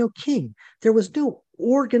had no king. There was no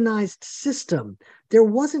organized system. There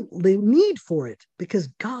wasn't the need for it because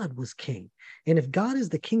God was king. And if God is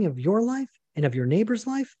the king of your life and of your neighbor's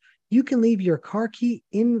life, you can leave your car key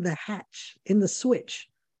in the hatch, in the switch.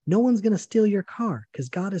 No one's going to steal your car because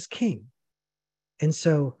God is king. And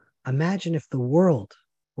so imagine if the world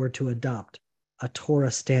were to adopt a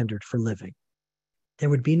Torah standard for living. There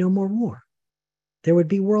would be no more war. There would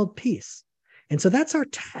be world peace. And so that's our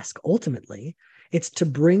task, ultimately. It's to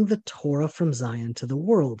bring the Torah from Zion to the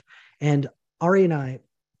world. And Ari and I,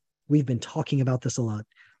 we've been talking about this a lot.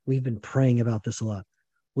 We've been praying about this a lot.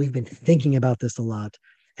 We've been thinking about this a lot.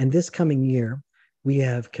 And this coming year, we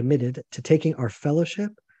have committed to taking our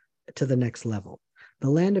fellowship to the next level. The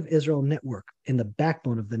Land of Israel network, and the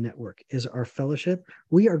backbone of the network is our fellowship.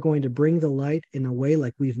 We are going to bring the light in a way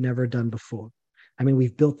like we've never done before. I mean,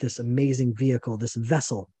 we've built this amazing vehicle, this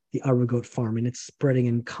vessel, the Arugot farm, and it's spreading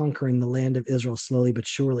and conquering the land of Israel slowly but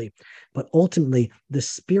surely. But ultimately, the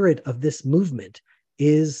spirit of this movement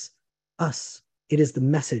is us. It is the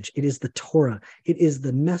message. It is the Torah. It is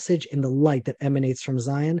the message and the light that emanates from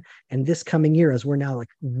Zion. And this coming year, as we're now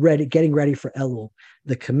like getting ready for Elul,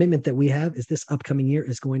 the commitment that we have is this upcoming year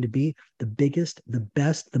is going to be the biggest, the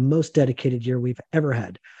best, the most dedicated year we've ever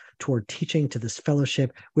had toward teaching to this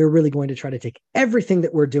fellowship. We're really going to try to take everything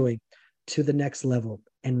that we're doing to the next level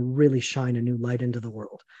and really shine a new light into the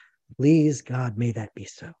world. Please, God, may that be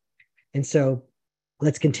so. And so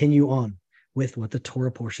let's continue on with what the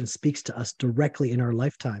Torah portion speaks to us directly in our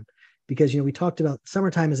lifetime. Because, we talked about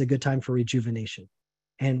summertime is a good time for rejuvenation.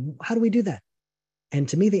 And how do we do that? And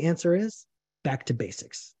to me, the answer is back to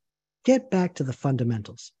basics. Get back to the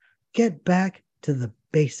fundamentals. Get back to the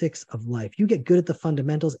basics of life. You get good at the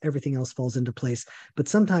fundamentals, everything else falls into place. But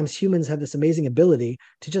sometimes humans have this amazing ability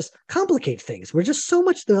to just complicate things. We're just so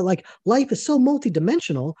much, like life is so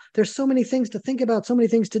multidimensional. There's so many things to think about, so many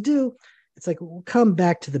things to do. It's like, we'll come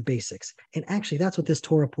back to the basics. And actually, that's what this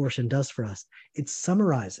Torah portion does for us. It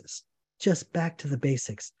summarizes just back to the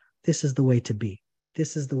basics. This is the way to be.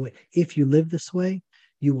 This is the way. If you live this way,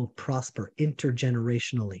 you will prosper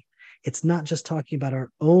intergenerationally. It's not just talking about our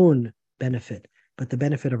own benefit, but the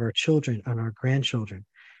benefit of our children and our grandchildren.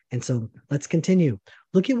 And so let's continue.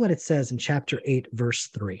 Look at what it says in chapter 8, verse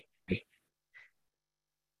 3.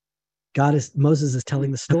 Moses is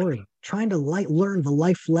telling the story, trying to learn the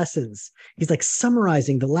life lessons. He's like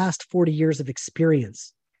summarizing the last 40 years of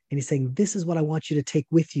experience. And he's saying, this is what I want you to take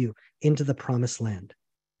with you into the promised land.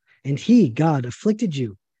 And God, afflicted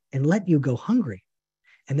you and let you go hungry.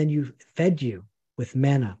 And then you fed you with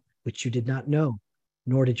manna, which you did not know,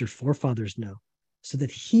 nor did your forefathers know, so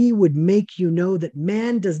that he would make you know that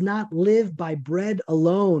man does not live by bread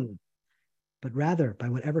alone, but rather by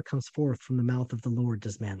whatever comes forth from the mouth of the Lord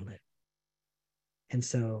does man live. And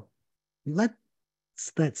so let's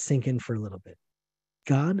let sink in for a little bit.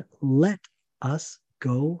 God let us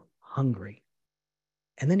go hungry.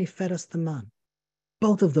 And then he fed us the man.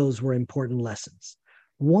 Both of those were important lessons.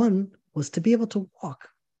 One was to be able to walk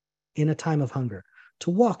in a time of hunger, to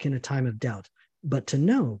walk in a time of doubt, but to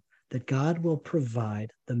know that God will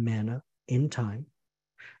provide the manna in time.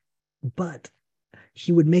 But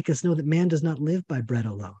he would make us know that man does not live by bread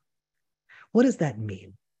alone. What does that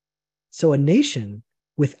mean? So a nation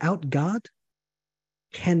without God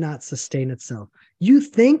cannot sustain itself. You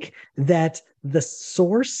think that the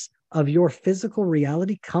source of your physical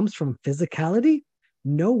reality comes from physicality?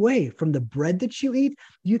 No way. From the bread that you eat,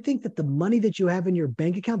 you think that the money that you have in your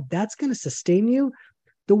bank account, that's going to sustain you?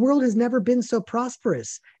 The world has never been so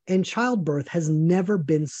prosperous, and childbirth has never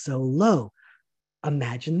been so low.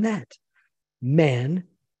 Imagine that. Man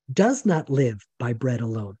does not live by bread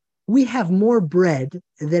alone. We have more bread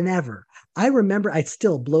than ever. I remember, it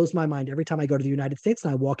still blows my mind every time I go to the United States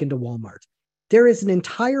and I walk into Walmart. There is an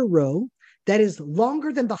entire row that is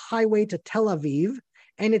longer than the highway to Tel Aviv,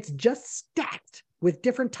 and it's just stacked with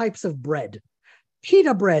different types of bread.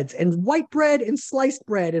 Pita breads and white bread and sliced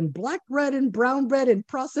bread and black bread and brown bread and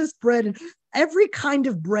processed bread and every kind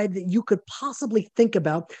of bread that you could possibly think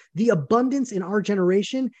about. The abundance in our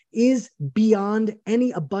generation is beyond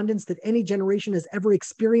any abundance that any generation has ever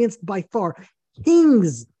experienced by far.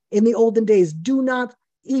 Kings in the olden days do not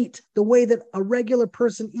eat the way that a regular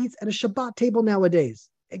person eats at a Shabbat table nowadays.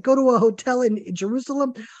 Go to a hotel in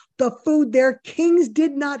Jerusalem, the food there, kings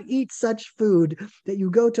did not eat such food that you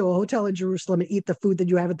go to a hotel in Jerusalem and eat the food that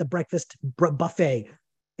you have at the breakfast buffet.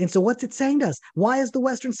 And so what's it saying to us? Why is the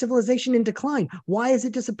Western civilization in decline? Why is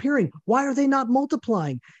it disappearing? Why are they not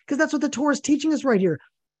multiplying? Because that's what the Torah is teaching us right here.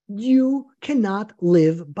 You cannot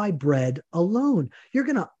live by bread alone. You're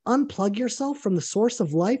going to unplug yourself from the source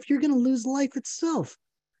of life. You're going to lose life itself.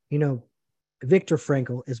 You know, Viktor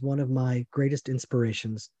Frankl is one of my greatest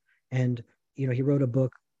inspirations. And, you know, he wrote a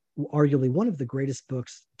book, arguably one of the greatest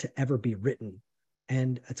books to ever be written.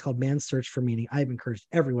 And it's called Man's Search for Meaning. I've encouraged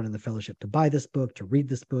everyone in the fellowship to buy this book, to read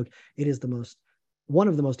this book. It is one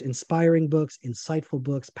of the most inspiring books, insightful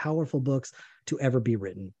books, powerful books to ever be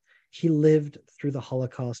written. He lived through the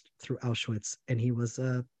Holocaust, through Auschwitz, and he was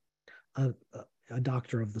a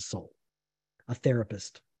doctor of the soul, a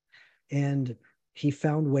therapist. And he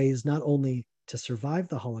found ways not only to survive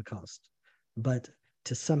the Holocaust, but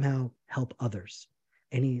to somehow help others.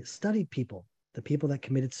 And he studied people, the people that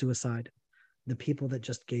committed suicide, the people that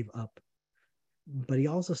just gave up. But he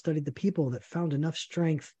also studied the people that found enough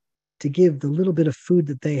strength to give the little bit of food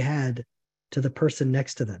that they had to the person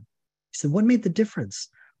next to them. He said, what made the difference?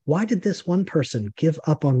 Why did this one person give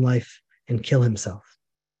up on life and kill himself?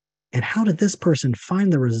 And how did this person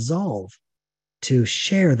find the resolve to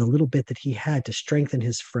share the little bit that he had to strengthen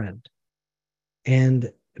his friend?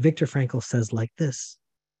 And Viktor Frankl says like this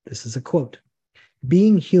is a quote,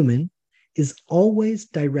 being human is always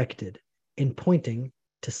directed in pointing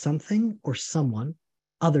to something or someone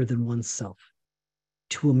other than oneself,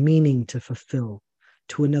 to a meaning to fulfill,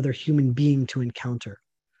 to another human being to encounter,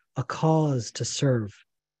 a cause to serve,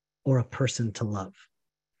 or a person to love.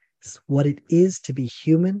 What it is to be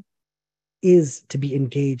human is to be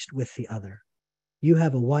engaged with the other. You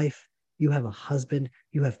have a wife, you have a husband,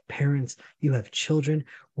 you have parents, you have children.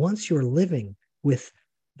 Once you're living with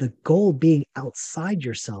the goal being outside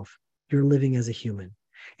yourself, you're living as a human.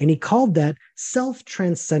 And he called that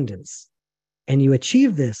self-transcendence. And you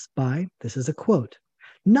achieve this by, this is a quote,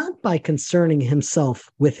 not by concerning himself,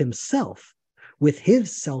 with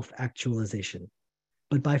his self-actualization,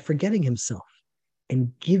 but by forgetting himself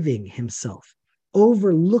and giving himself,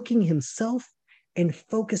 overlooking himself and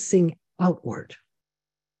focusing outward.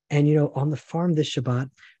 And, you know, on the farm this Shabbat,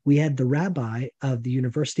 we had the rabbi of the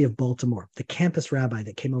University of Baltimore, the campus rabbi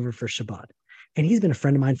that came over for Shabbat. And he's been a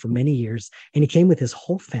friend of mine for many years. And he came with his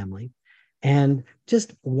whole family and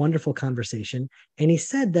just wonderful conversation. And he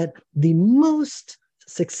said that the most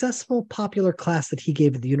successful, popular class that he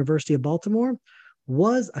gave at the University of Baltimore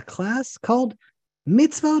was a class called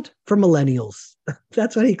Mitzvot for Millennials.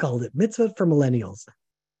 That's what he called it, Mitzvot for Millennials.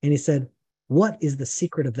 And he said, what is the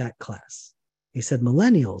secret of that class? He said,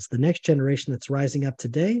 millennials, the next generation that's rising up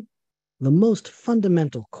today, the most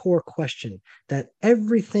fundamental core question that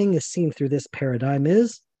everything is seen through this paradigm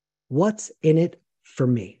is, what's in it for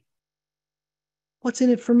me? What's in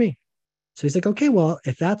it for me? So he's like, okay, well,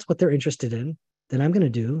 if that's what they're interested in, then I'm going to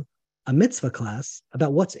do a mitzvah class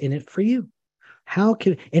about what's in it for you.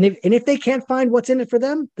 If they can't find what's in it for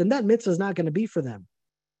them, then that mitzvah is not going to be for them.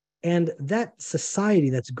 And that society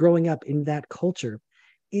that's growing up in that culture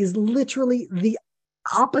is literally the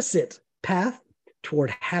opposite path toward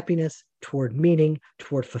happiness, toward meaning,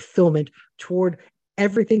 toward fulfillment, toward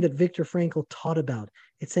everything that Viktor Frankl taught about.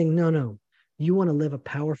 It's saying, no, you want to live a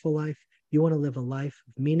powerful life. You want to live a life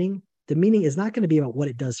of meaning. The meaning is not going to be about what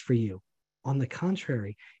it does for you. On the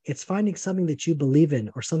contrary, it's finding something that you believe in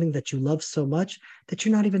or something that you love so much that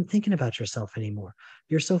you're not even thinking about yourself anymore.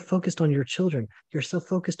 You're so focused on your children. You're so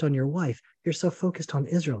focused on your wife. You're so focused on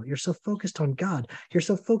Israel. You're so focused on God. You're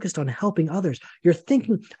so focused on helping others. You're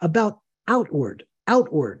thinking about outward.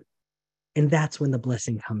 And that's when the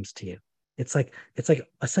blessing comes to you. It's like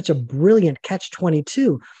such a brilliant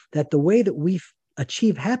catch-22 that the way that we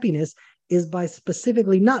achieve happiness is by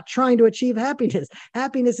specifically not trying to achieve happiness.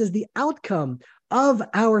 Happiness is the outcome of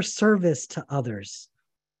our service to others.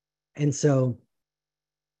 And so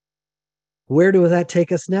where does that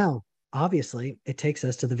take us now? Obviously, it takes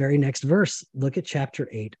us to the very next verse. Look at chapter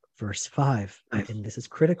 8, verse 5. And this is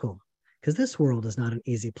critical because this world is not an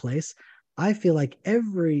easy place. I feel like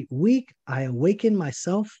every week I awaken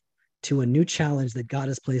myself to a new challenge that God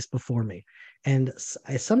has placed before me. And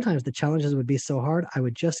sometimes the challenges would be so hard, I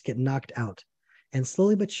would just get knocked out. And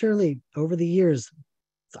slowly but surely, over the years,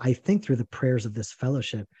 I think through the prayers of this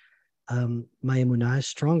fellowship, my emunah is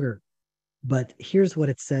stronger. But here's what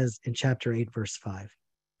it says in chapter 8, verse 5.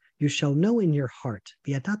 You shall know in your heart,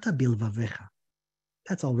 v'yadata bilvavecha.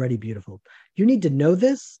 That's already beautiful. You need to know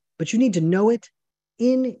this, but you need to know it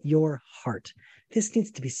in your heart. This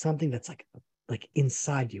needs to be something that's like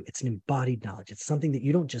inside you. It's an embodied knowledge. It's something that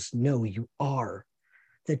you don't just know, you are.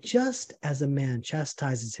 That just as a man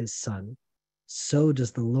chastises his son, so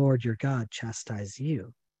does the Lord your God chastise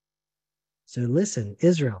you. So listen,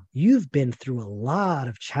 Israel, you've been through a lot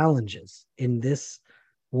of challenges in this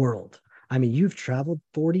world. I mean, you've traveled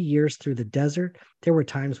 40 years through the desert. There were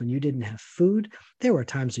times when you didn't have food. There were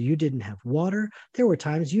times when you didn't have water. There were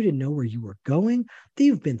times you didn't know where you were going.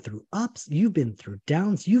 You've been through ups. You've been through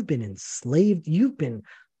downs. You've been enslaved. You've been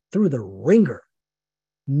through the ringer.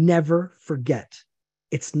 Never forget,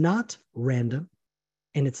 it's not random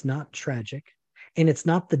and it's not tragic. And it's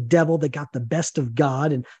not the devil that got the best of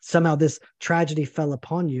God and somehow this tragedy fell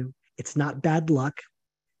upon you. It's not bad luck.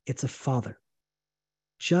 It's a father.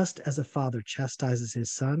 Just as a father chastises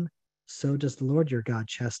his son, so does the Lord your God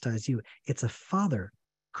chastise you. It's a father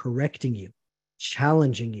correcting you,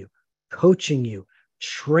 challenging you, coaching you,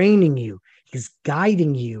 training you. He's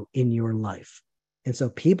guiding you in your life. And so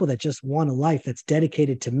people that just want a life that's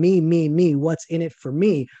dedicated to me, what's in it for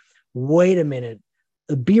me? Wait a minute.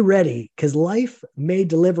 Be ready, because life may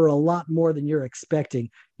deliver a lot more than you're expecting.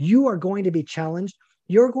 You are going to be challenged.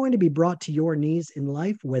 You're going to be brought to your knees in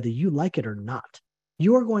life, whether you like it or not.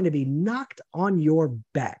 You are going to be knocked on your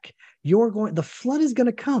back. The flood is going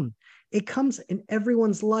to come. It comes in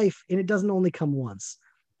everyone's life, and it doesn't only come once.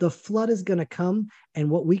 The flood is going to come, and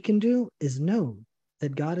what we can do is know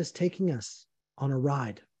that God is taking us on a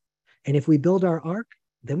ride. And if we build our ark,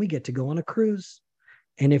 then we get to go on a cruise.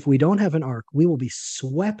 And if we don't have an ark, we will be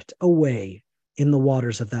swept away in the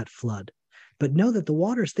waters of that flood. But know that the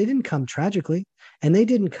waters, they didn't come tragically, and they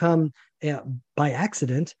didn't come by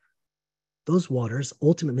accident. Those waters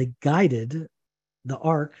ultimately guided the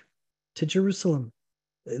ark to Jerusalem.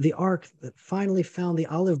 The ark that finally found the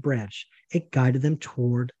olive branch, it guided them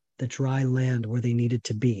toward the dry land where they needed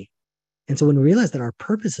to be. And so when we realize that our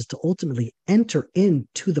purpose is to ultimately enter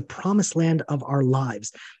into the promised land of our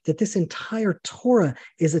lives, that this entire Torah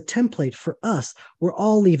is a template for us. We're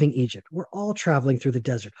all leaving Egypt. We're all traveling through the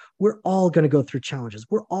desert. We're all going to go through challenges.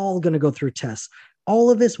 We're all going to go through tests.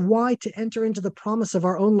 All of this, why? To enter into the promise of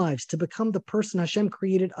our own lives, to become the person Hashem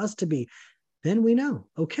created us to be. Then we know,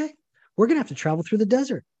 okay, we're going to have to travel through the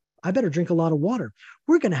desert. I better drink a lot of water.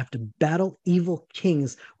 We're going to have to battle evil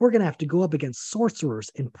kings. We're going to have to go up against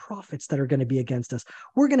sorcerers and prophets that are going to be against us.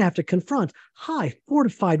 We're going to have to confront high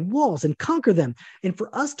fortified walls and conquer them. And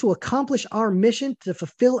for us to accomplish our mission, to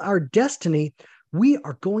fulfill our destiny, we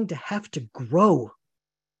are going to have to grow.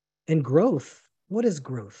 And growth, what is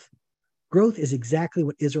growth? Growth is exactly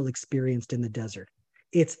what Israel experienced in the desert.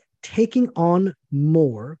 It's taking on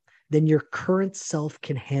more than your current self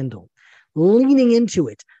can handle, leaning into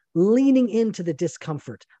it, leaning into the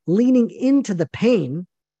discomfort, leaning into the pain,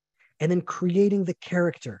 and then creating the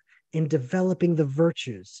character and developing the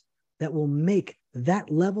virtues that will make that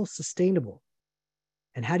level sustainable.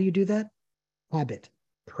 And how do you do that? Habit,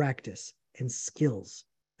 practice, and skills.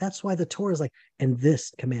 That's why the Torah is like, and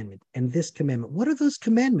this commandment, and this commandment. What are those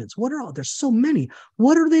commandments? There's so many.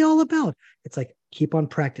 What are they all about? It's like, keep on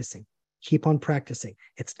practicing. Keep on practicing.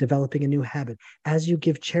 It's developing a new habit. As you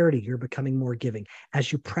give charity, you're becoming more giving.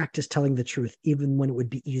 As you practice telling the truth, even when it would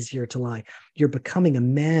be easier to lie, you're becoming a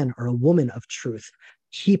man or a woman of truth.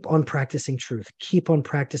 Keep on practicing truth. Keep on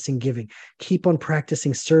practicing giving. Keep on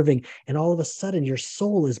practicing serving. And all of a sudden, your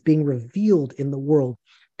soul is being revealed in the world.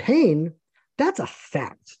 Pain, that's a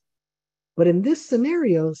fact. But in this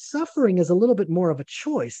scenario, suffering is a little bit more of a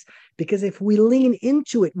choice, because if we lean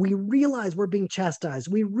into it, we realize we're being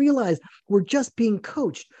chastised. We realize we're just being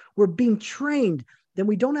coached. We're being trained. Then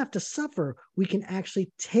we don't have to suffer. We can actually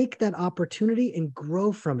take that opportunity and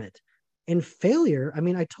grow from it. And failure, I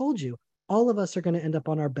mean, I told you, all of us are going to end up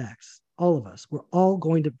on our backs. All of us. We're all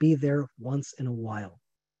going to be there once in a while.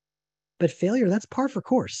 But failure, that's par for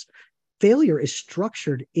course. Failure is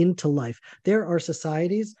structured into life. There are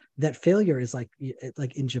societies that failure is like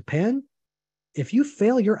in Japan, if you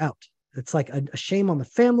fail, you're out. It's like a shame on the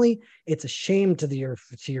family. It's a shame to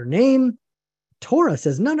your name. Torah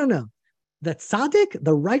says, no, no, no. The tzaddik,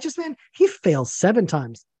 the righteous man, he fails 7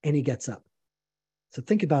 times and he gets up. So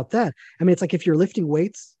think about that. I mean, it's like if you're lifting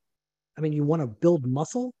weights, I mean, you want to build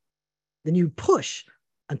muscle, then you push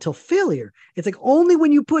until failure. It's like only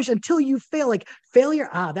when you push until you fail, like failure,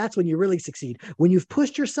 that's when you really succeed. When you've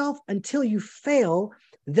pushed yourself until you fail,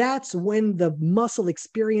 that's when the muscle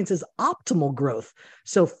experiences optimal growth.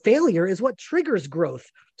 So failure is what triggers growth.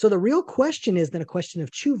 So the real question is then a question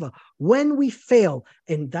of tshuva. When we fail,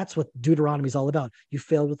 and that's what Deuteronomy is all about. You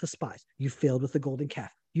failed with the spies. You failed with the golden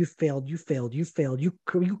calf. You failed, you failed, you failed, you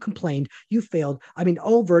complained, you failed. I mean,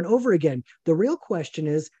 over and over again. The real question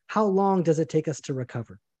is, how long does it take us to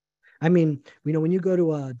recover? I mean, when you go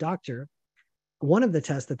to a doctor, one of the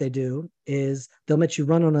tests that they do is they'll let you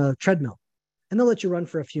run on a treadmill and they'll let you run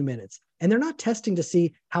for a few minutes. And they're not testing to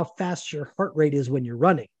see how fast your heart rate is when you're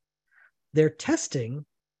running. They're testing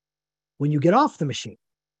when you get off the machine.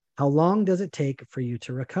 How long does it take for you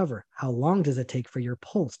to recover? How long does it take for your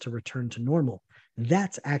pulse to return to normal?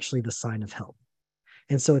 That's actually the sign of health.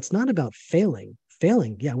 And so it's not about failing.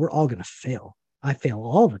 Failing, yeah, we're all going to fail. I fail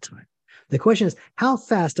all the time. The question is, how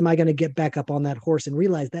fast am I going to get back up on that horse and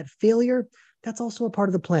realize that failure, that's also a part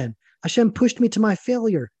of the plan. Hashem pushed me to my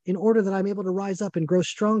failure in order that I'm able to rise up and grow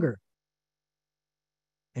stronger.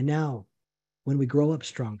 And now, when we grow up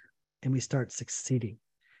stronger and we start succeeding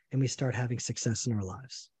and we start having success in our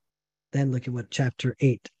lives, then look at what chapter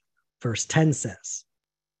 8, verse 10 says.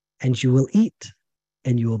 And you will eat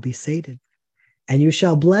and you will be sated. And you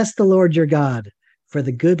shall bless the Lord your God for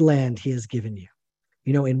the good land he has given you.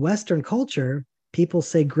 In Western culture, people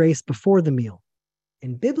say grace before the meal.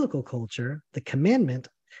 In biblical culture, the commandment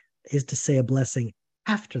is to say a blessing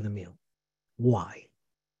after the meal. Why?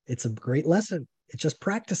 It's a great lesson. It's just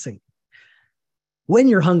practicing. When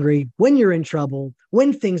you're hungry, when you're in trouble,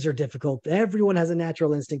 when things are difficult, everyone has a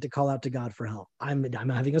natural instinct to call out to God for help. I'm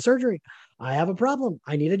having a surgery. I have a problem.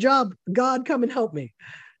 I need a job. God, come and help me.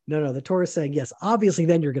 No, the Torah is saying, yes, obviously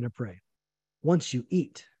then you're going to pray. Once you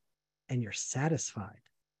eat and you're satisfied,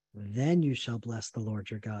 then you shall bless the Lord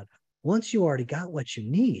your God. Once you already got what you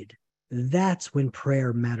need, that's when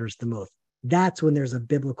prayer matters the most. That's when there's a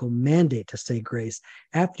biblical mandate to say grace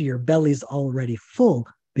after your belly's already full.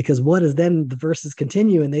 Because what is then the verses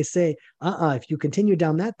continue and they say, if you continue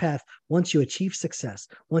down that path, once you achieve success,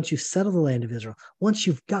 once you settle the land of Israel, once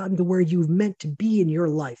you've gotten to where you've meant to be in your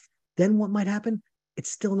life, then what might happen? It's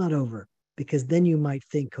still not over. Because then you might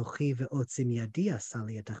think,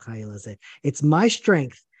 it's my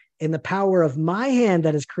strength and the power of my hand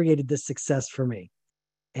that has created this success for me.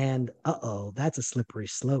 And that's a slippery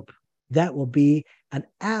slope. That will be an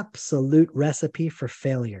absolute recipe for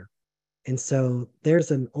failure. And so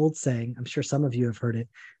there's an old saying, I'm sure some of you have heard it.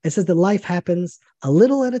 It says that life happens a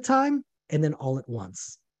little at a time and then all at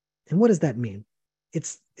once. And what does that mean?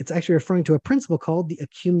 It's actually referring to a principle called the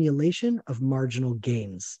accumulation of marginal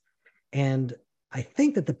gains. And I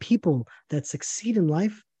think that the people that succeed in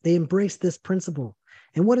life, they embrace this principle.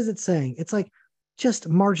 And what is it saying? It's like just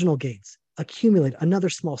marginal gains. Accumulate another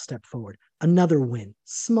small step forward, another win,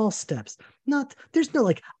 small steps. There's no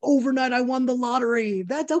like overnight I won the lottery.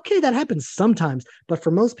 That's okay. That happens sometimes. But for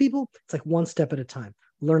most people, it's like one step at a time.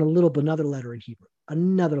 Learn another letter in Hebrew,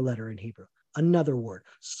 another letter in Hebrew, another word,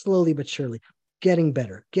 slowly but surely, getting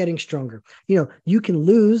better, getting stronger. You can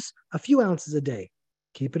lose a few ounces a day.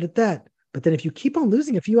 Keep it at that. But then if you keep on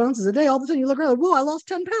losing a few ounces a day, all of a sudden you look around, whoa, I lost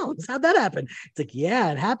 10 pounds. How'd that happen? It's like, yeah,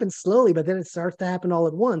 it happens slowly, but then it starts to happen all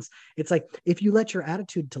at once. It's like, if you let your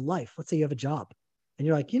attitude to life, let's say you have a job and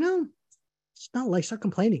you're like, it's not like, start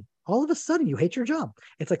complaining. All of a sudden you hate your job.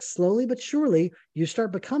 It's like slowly but surely you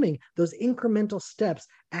start becoming those incremental steps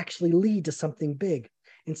actually lead to something big.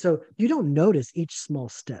 And so you don't notice each small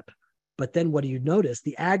step, but then what do you notice?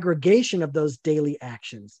 The aggregation of those daily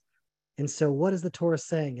actions. And so what is the Torah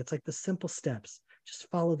saying? It's like the simple steps. Just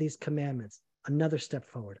follow these commandments. Another step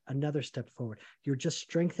forward, another step forward. You're just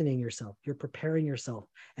strengthening yourself. You're preparing yourself.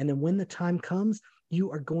 And then when the time comes,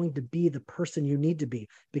 you are going to be the person you need to be,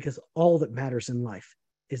 because all that matters in life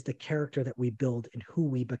is the character that we build and who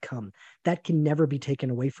we become. That can never be taken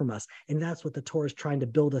away from us. And that's what the Torah is trying to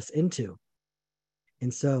build us into.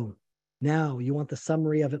 And so now you want the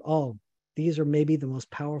summary of it all. These are maybe the most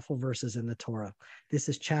powerful verses in the Torah. This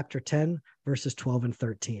is chapter 10, verses 12 and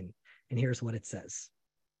 13. And here's what it says.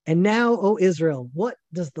 And now, O Israel, what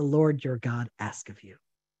does the Lord your God ask of you?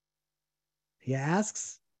 He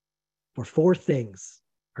asks for 4 things.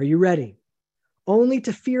 Are you ready? Only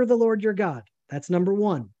to fear the Lord your God. That's number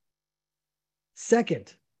 1.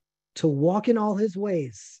 Second, to walk in all his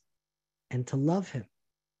ways and to love him.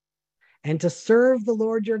 And to serve the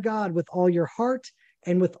Lord your God with all your heart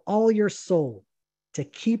and with all your soul. To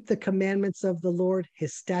keep the commandments of the Lord,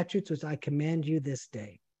 his statutes, which I command you this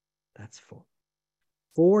day. That's 4.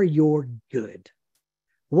 For your good.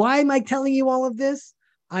 Why am I telling you all of this?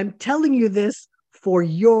 I'm telling you this for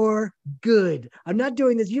your good. I'm not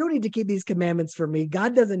doing this. You don't need to keep these commandments for me.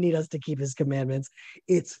 God doesn't need us to keep his commandments.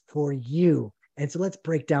 It's for you. And so let's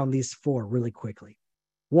break down these 4 really quickly.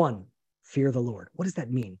 1, fear the Lord. What does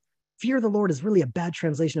that mean? Fear the Lord is really a bad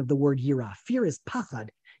translation of the word yirah. Fear is pachad.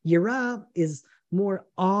 Yirah is more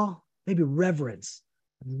awe, maybe reverence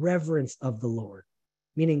of the Lord.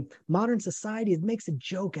 Meaning modern society, it makes a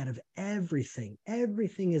joke out of everything.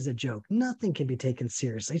 Everything is a joke. Nothing can be taken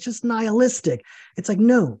seriously. It's just nihilistic. It's like,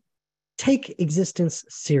 no, take existence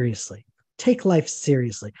seriously. Take life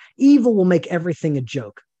seriously. Evil will make everything a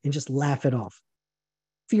joke and just laugh it off.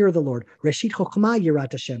 Fear the Lord. Reshit chokhmah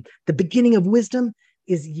yirat Hashem. The beginning of wisdom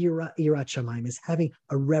is yirat shamayim, is having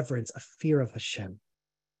a reverence, a fear of Hashem.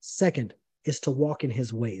 Second is to walk in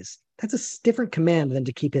his ways. That's a different command than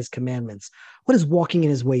to keep his commandments. What does walking in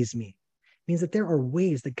his ways mean? It means that there are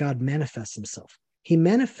ways that God manifests himself. He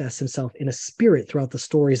manifests himself in a spirit throughout the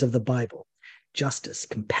stories of the Bible. Justice,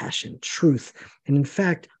 compassion, truth. And in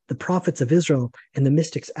fact, the prophets of Israel and the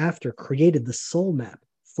mystics after created the soul map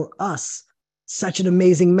for us. Such an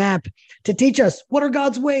amazing map to teach us what are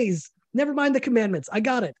God's ways. Never mind the commandments. I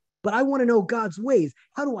got it. But I want to know God's ways.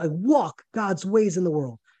 How do I walk God's ways in the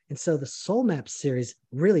world? And so the Soul Map series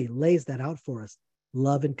really lays that out for us.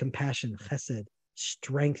 Love and compassion, chesed,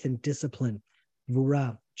 strength and discipline,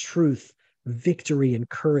 vura, truth, victory and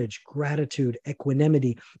courage, gratitude,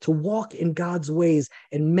 equanimity, to walk in God's ways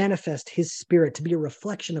and manifest his spirit, to be a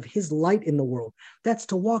reflection of his light in the world. That's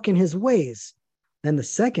to walk in his ways. Then the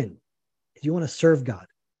second is you want to serve God.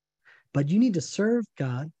 But you need to serve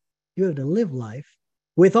God. You have to live life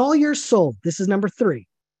with all your soul. This is number 3.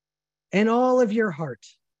 And all of your heart.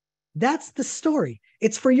 That's the story.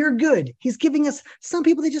 It's for your good. He's giving us, some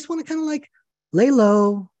people, they just want to kind of like lay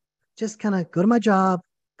low, just kind of go to my job,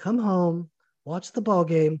 come home, watch the ball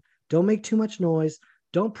game, don't make too much noise,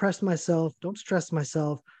 don't press myself, don't stress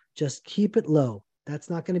myself, just keep it low. That's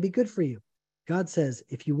not going to be good for you. God says,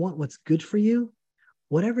 if you want what's good for you,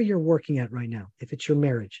 whatever you're working at right now, if it's your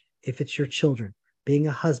marriage, if it's your children, being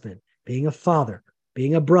a husband, being a father,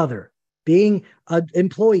 being a brother, being an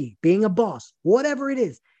employee, being a boss, whatever it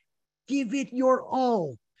is, give it your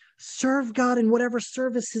all. Serve God in whatever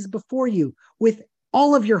service is before you with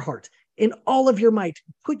all of your heart, in all of your might.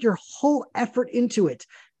 Put your whole effort into it.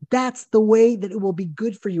 That's the way that it will be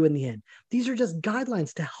good for you in the end. These are just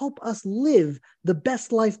guidelines to help us live the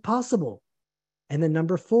best life possible. And then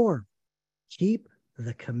number 4, keep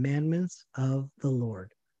the commandments of the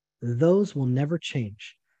Lord. Those will never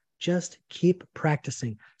change. Just keep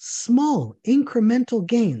practicing small incremental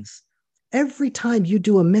gains. Every time you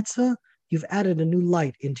do a mitzvah, you've added a new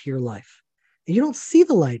light into your life. And you don't see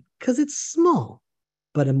the light because it's small,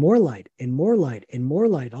 but a more light and more light and more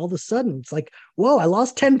light. All of a sudden, it's like, whoa, I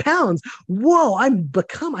lost 10 pounds. Whoa, I'm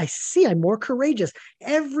more courageous.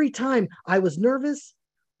 Every time I was nervous,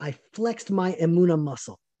 I flexed my emunah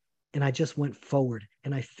muscle and I just went forward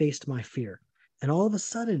and I faced my fear. And all of a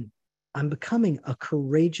sudden, I'm becoming a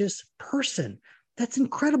courageous person. That's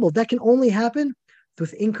incredible. That can only happen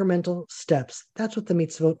with incremental steps. That's what the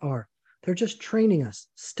mitzvot are. They're just training us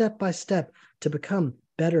step by step to become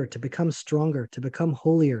better, to become stronger, to become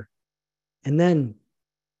holier. And then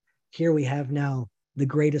here we have now the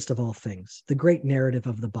greatest of all things, the great narrative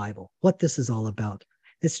of the Bible, what this is all about.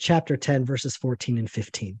 It's chapter 10, verses 14 and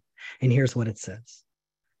 15. And here's what it says.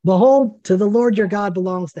 Behold, to the Lord your God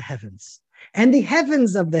belongs the heavens, and the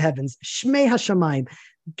heavens of the heavens, Shmei HaShamayim,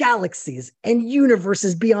 galaxies and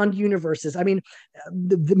universes beyond universes. I mean,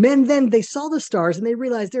 the men then, they saw the stars and they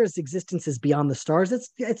realized there's existences beyond the stars.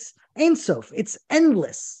 It's Ein Sof, it's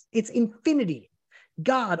endless, it's infinity.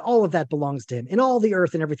 God, all of that belongs to him, and all the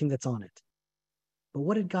earth and everything that's on it. But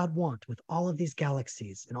what did God want with all of these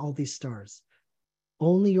galaxies and all these stars?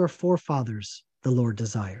 Only your forefathers the Lord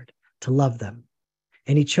desired, to love them.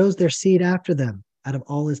 And he chose their seed after them, out of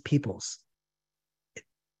all his peoples.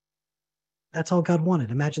 That's all God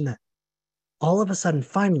wanted. Imagine that. All of a sudden,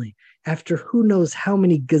 finally, after who knows how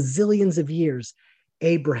many gazillions of years,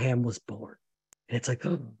 Abraham was born. And it's like,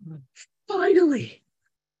 oh, finally,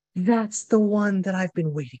 that's the one that I've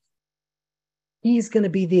been waiting. He's going to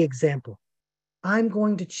be the example. I'm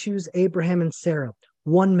going to choose Abraham and Sarah,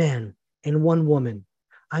 one man and one woman.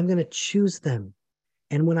 I'm going to choose them.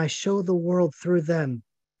 And when I show the world through them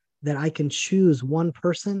that I can choose one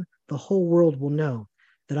person, the whole world will know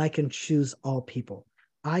that I can choose all people.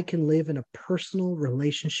 I can live in a personal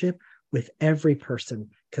relationship with every person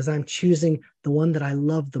because I'm choosing the one that I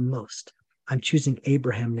love the most. I'm choosing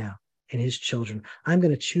Abraham now and his children. I'm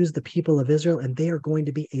going to choose the people of Israel, and they are going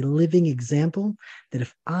to be a living example that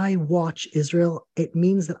if I watch Israel, it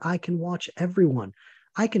means that I can watch everyone.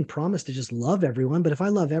 I can promise to just love everyone, but if I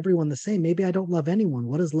love everyone the same, maybe I don't love anyone.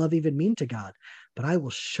 What does love even mean to God? But I will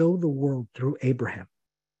show the world through Abraham.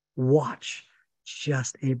 Watch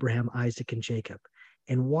just Abraham, Isaac, and Jacob,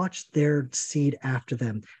 and watch their seed after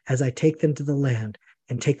them as I take them to the land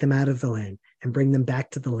and take them out of the land and bring them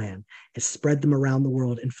back to the land and spread them around the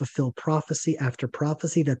world and fulfill prophecy after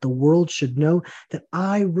prophecy that the world should know that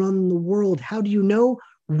I run the world. How do you know?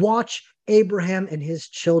 Watch Abraham and his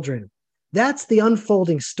children. That's the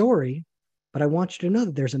unfolding story. But I want you to know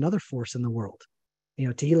that there's another force in the world. You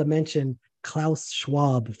know, Tehillah mentioned Klaus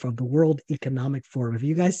Schwab from the World Economic Forum. Have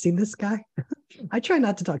you guys seen this guy? I try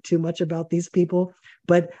not to talk too much about these people,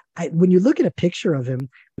 but when you look at a picture of him,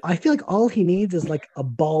 I feel like all he needs is like a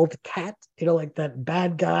bald cat, you know, like that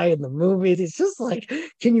bad guy in the movies. It's just like,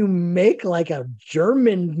 can you make like a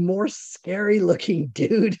German, more scary looking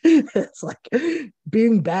dude? It's like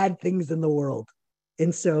being bad things in the world.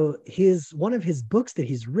 And so one of his books that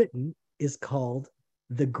he's written is called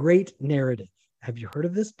The Great Narrative. Have you heard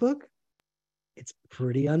of this book? It's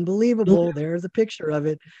pretty unbelievable. There's a picture of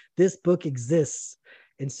it. This book exists.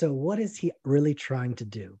 And so what is he really trying to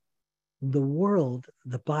do? The world,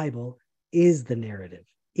 the Bible, is the narrative.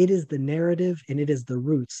 It is the narrative, and it is the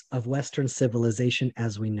roots of Western civilization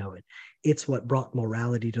as we know it. It's what brought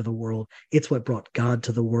morality to the world. It's what brought God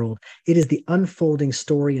to the world. It is the unfolding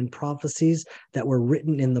story and prophecies that were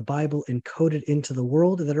written in the Bible and coded into the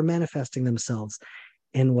world that are manifesting themselves.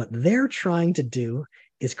 And what they're trying to do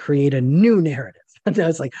is create a new narrative.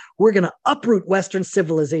 It's like, we're going to uproot Western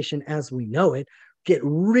civilization as we know it, get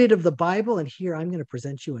rid of the Bible, and here I'm going to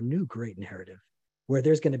present you a new great narrative where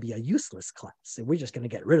there's going to be a useless class, and we're just going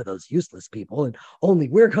to get rid of those useless people, and only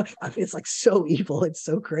we're going. I mean, it's like so evil, it's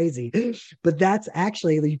so crazy. But that's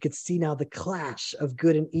actually, you could see now the clash of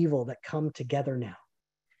good and evil that come together now.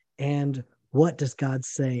 And what does God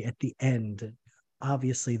say at the end?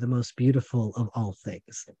 Obviously, the most beautiful of all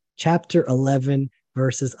things. Chapter 11,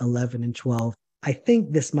 verses 11 and 12. I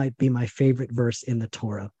think this might be my favorite verse in the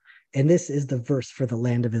Torah. And this is the verse for the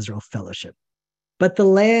Land of Israel Fellowship. But the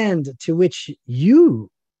land to which you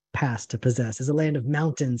pass to possess is a land of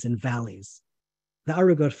mountains and valleys. The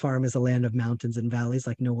Arugot farm is a land of mountains and valleys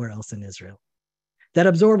like nowhere else in Israel, that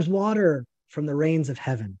absorbs water from the rains of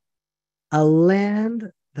heaven, a land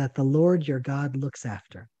that the Lord your God looks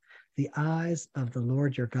after. The eyes of the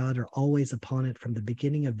Lord your God are always upon it from the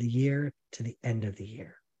beginning of the year to the end of the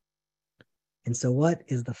year. And so what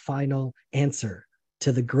is the final answer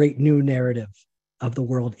to the great new narrative of the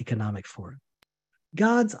World Economic Forum?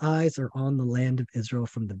 God's eyes are on the land of Israel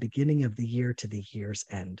from the beginning of the year to the year's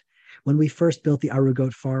end. When we first built the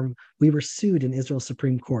Arugot farm, we were sued in Israel's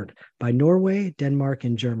Supreme Court by Norway, Denmark,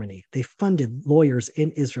 and Germany. They funded lawyers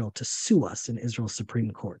in Israel to sue us in Israel's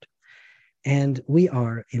Supreme Court. And we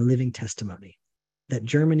are a living testimony that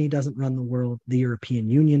Germany doesn't run the world, the European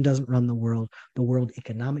Union doesn't run the world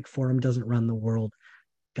Economic Forum doesn't run the world.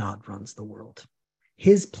 God runs the world.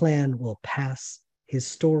 His plan will pass. His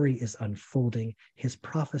story is unfolding. His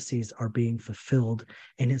prophecies are being fulfilled,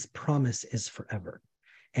 and his promise is forever.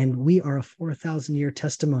 And we are a 4,000-year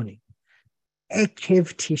testimony.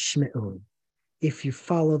 Ekev tishme'un. If you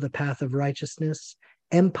follow the path of righteousness,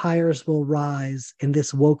 empires will rise, and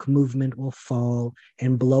this woke movement will fall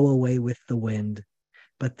and blow away with the wind.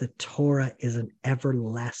 But the Torah is an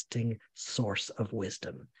everlasting source of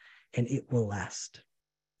wisdom, and it will last.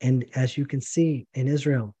 And as you can see in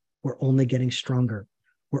Israel, we're only getting stronger.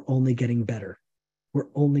 We're only getting better. We're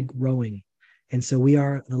only growing. And so we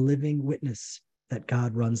are the living witness that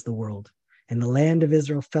God runs the world. And the Land of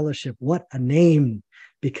Israel Fellowship, what a name,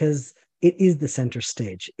 because it is the center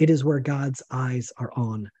stage. It is where God's eyes are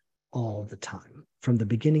on all the time, from the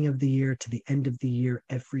beginning of the year to the end of the year,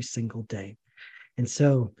 every single day. And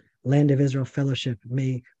so, Land of Israel Fellowship,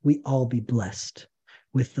 may we all be blessed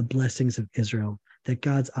with the blessings of Israel, that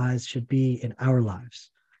God's eyes should be in our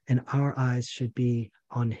lives, and our eyes should be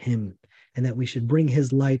on him, and that we should bring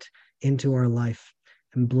his light into our life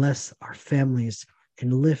and bless our families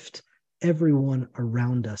and lift everyone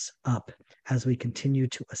around us up as we continue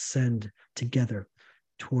to ascend together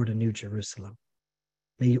toward a new Jerusalem.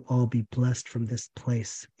 May you all be blessed from this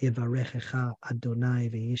place. Yivarechecha Adonai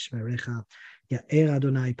v'yishmerecha, Ya'er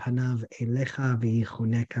Adonai panav elecha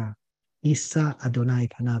v'yichuneka, Yisa Adonai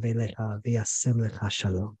panav elecha v'yasem lecha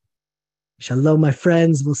shalom. Shalom, my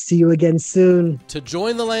friends. We'll see you again soon. To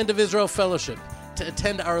join the Land of Israel Fellowship, to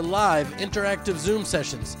attend our live interactive Zoom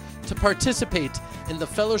sessions, to participate in the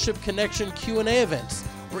Fellowship Connection Q&A events,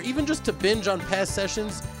 or even just to binge on past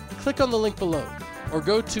sessions, click on the link below, or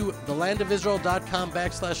go to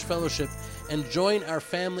thelandofisrael.com/fellowship and join our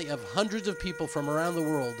family of hundreds of people from around the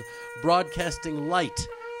world, broadcasting light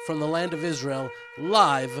from the land of Israel,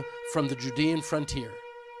 live from the Judean frontier.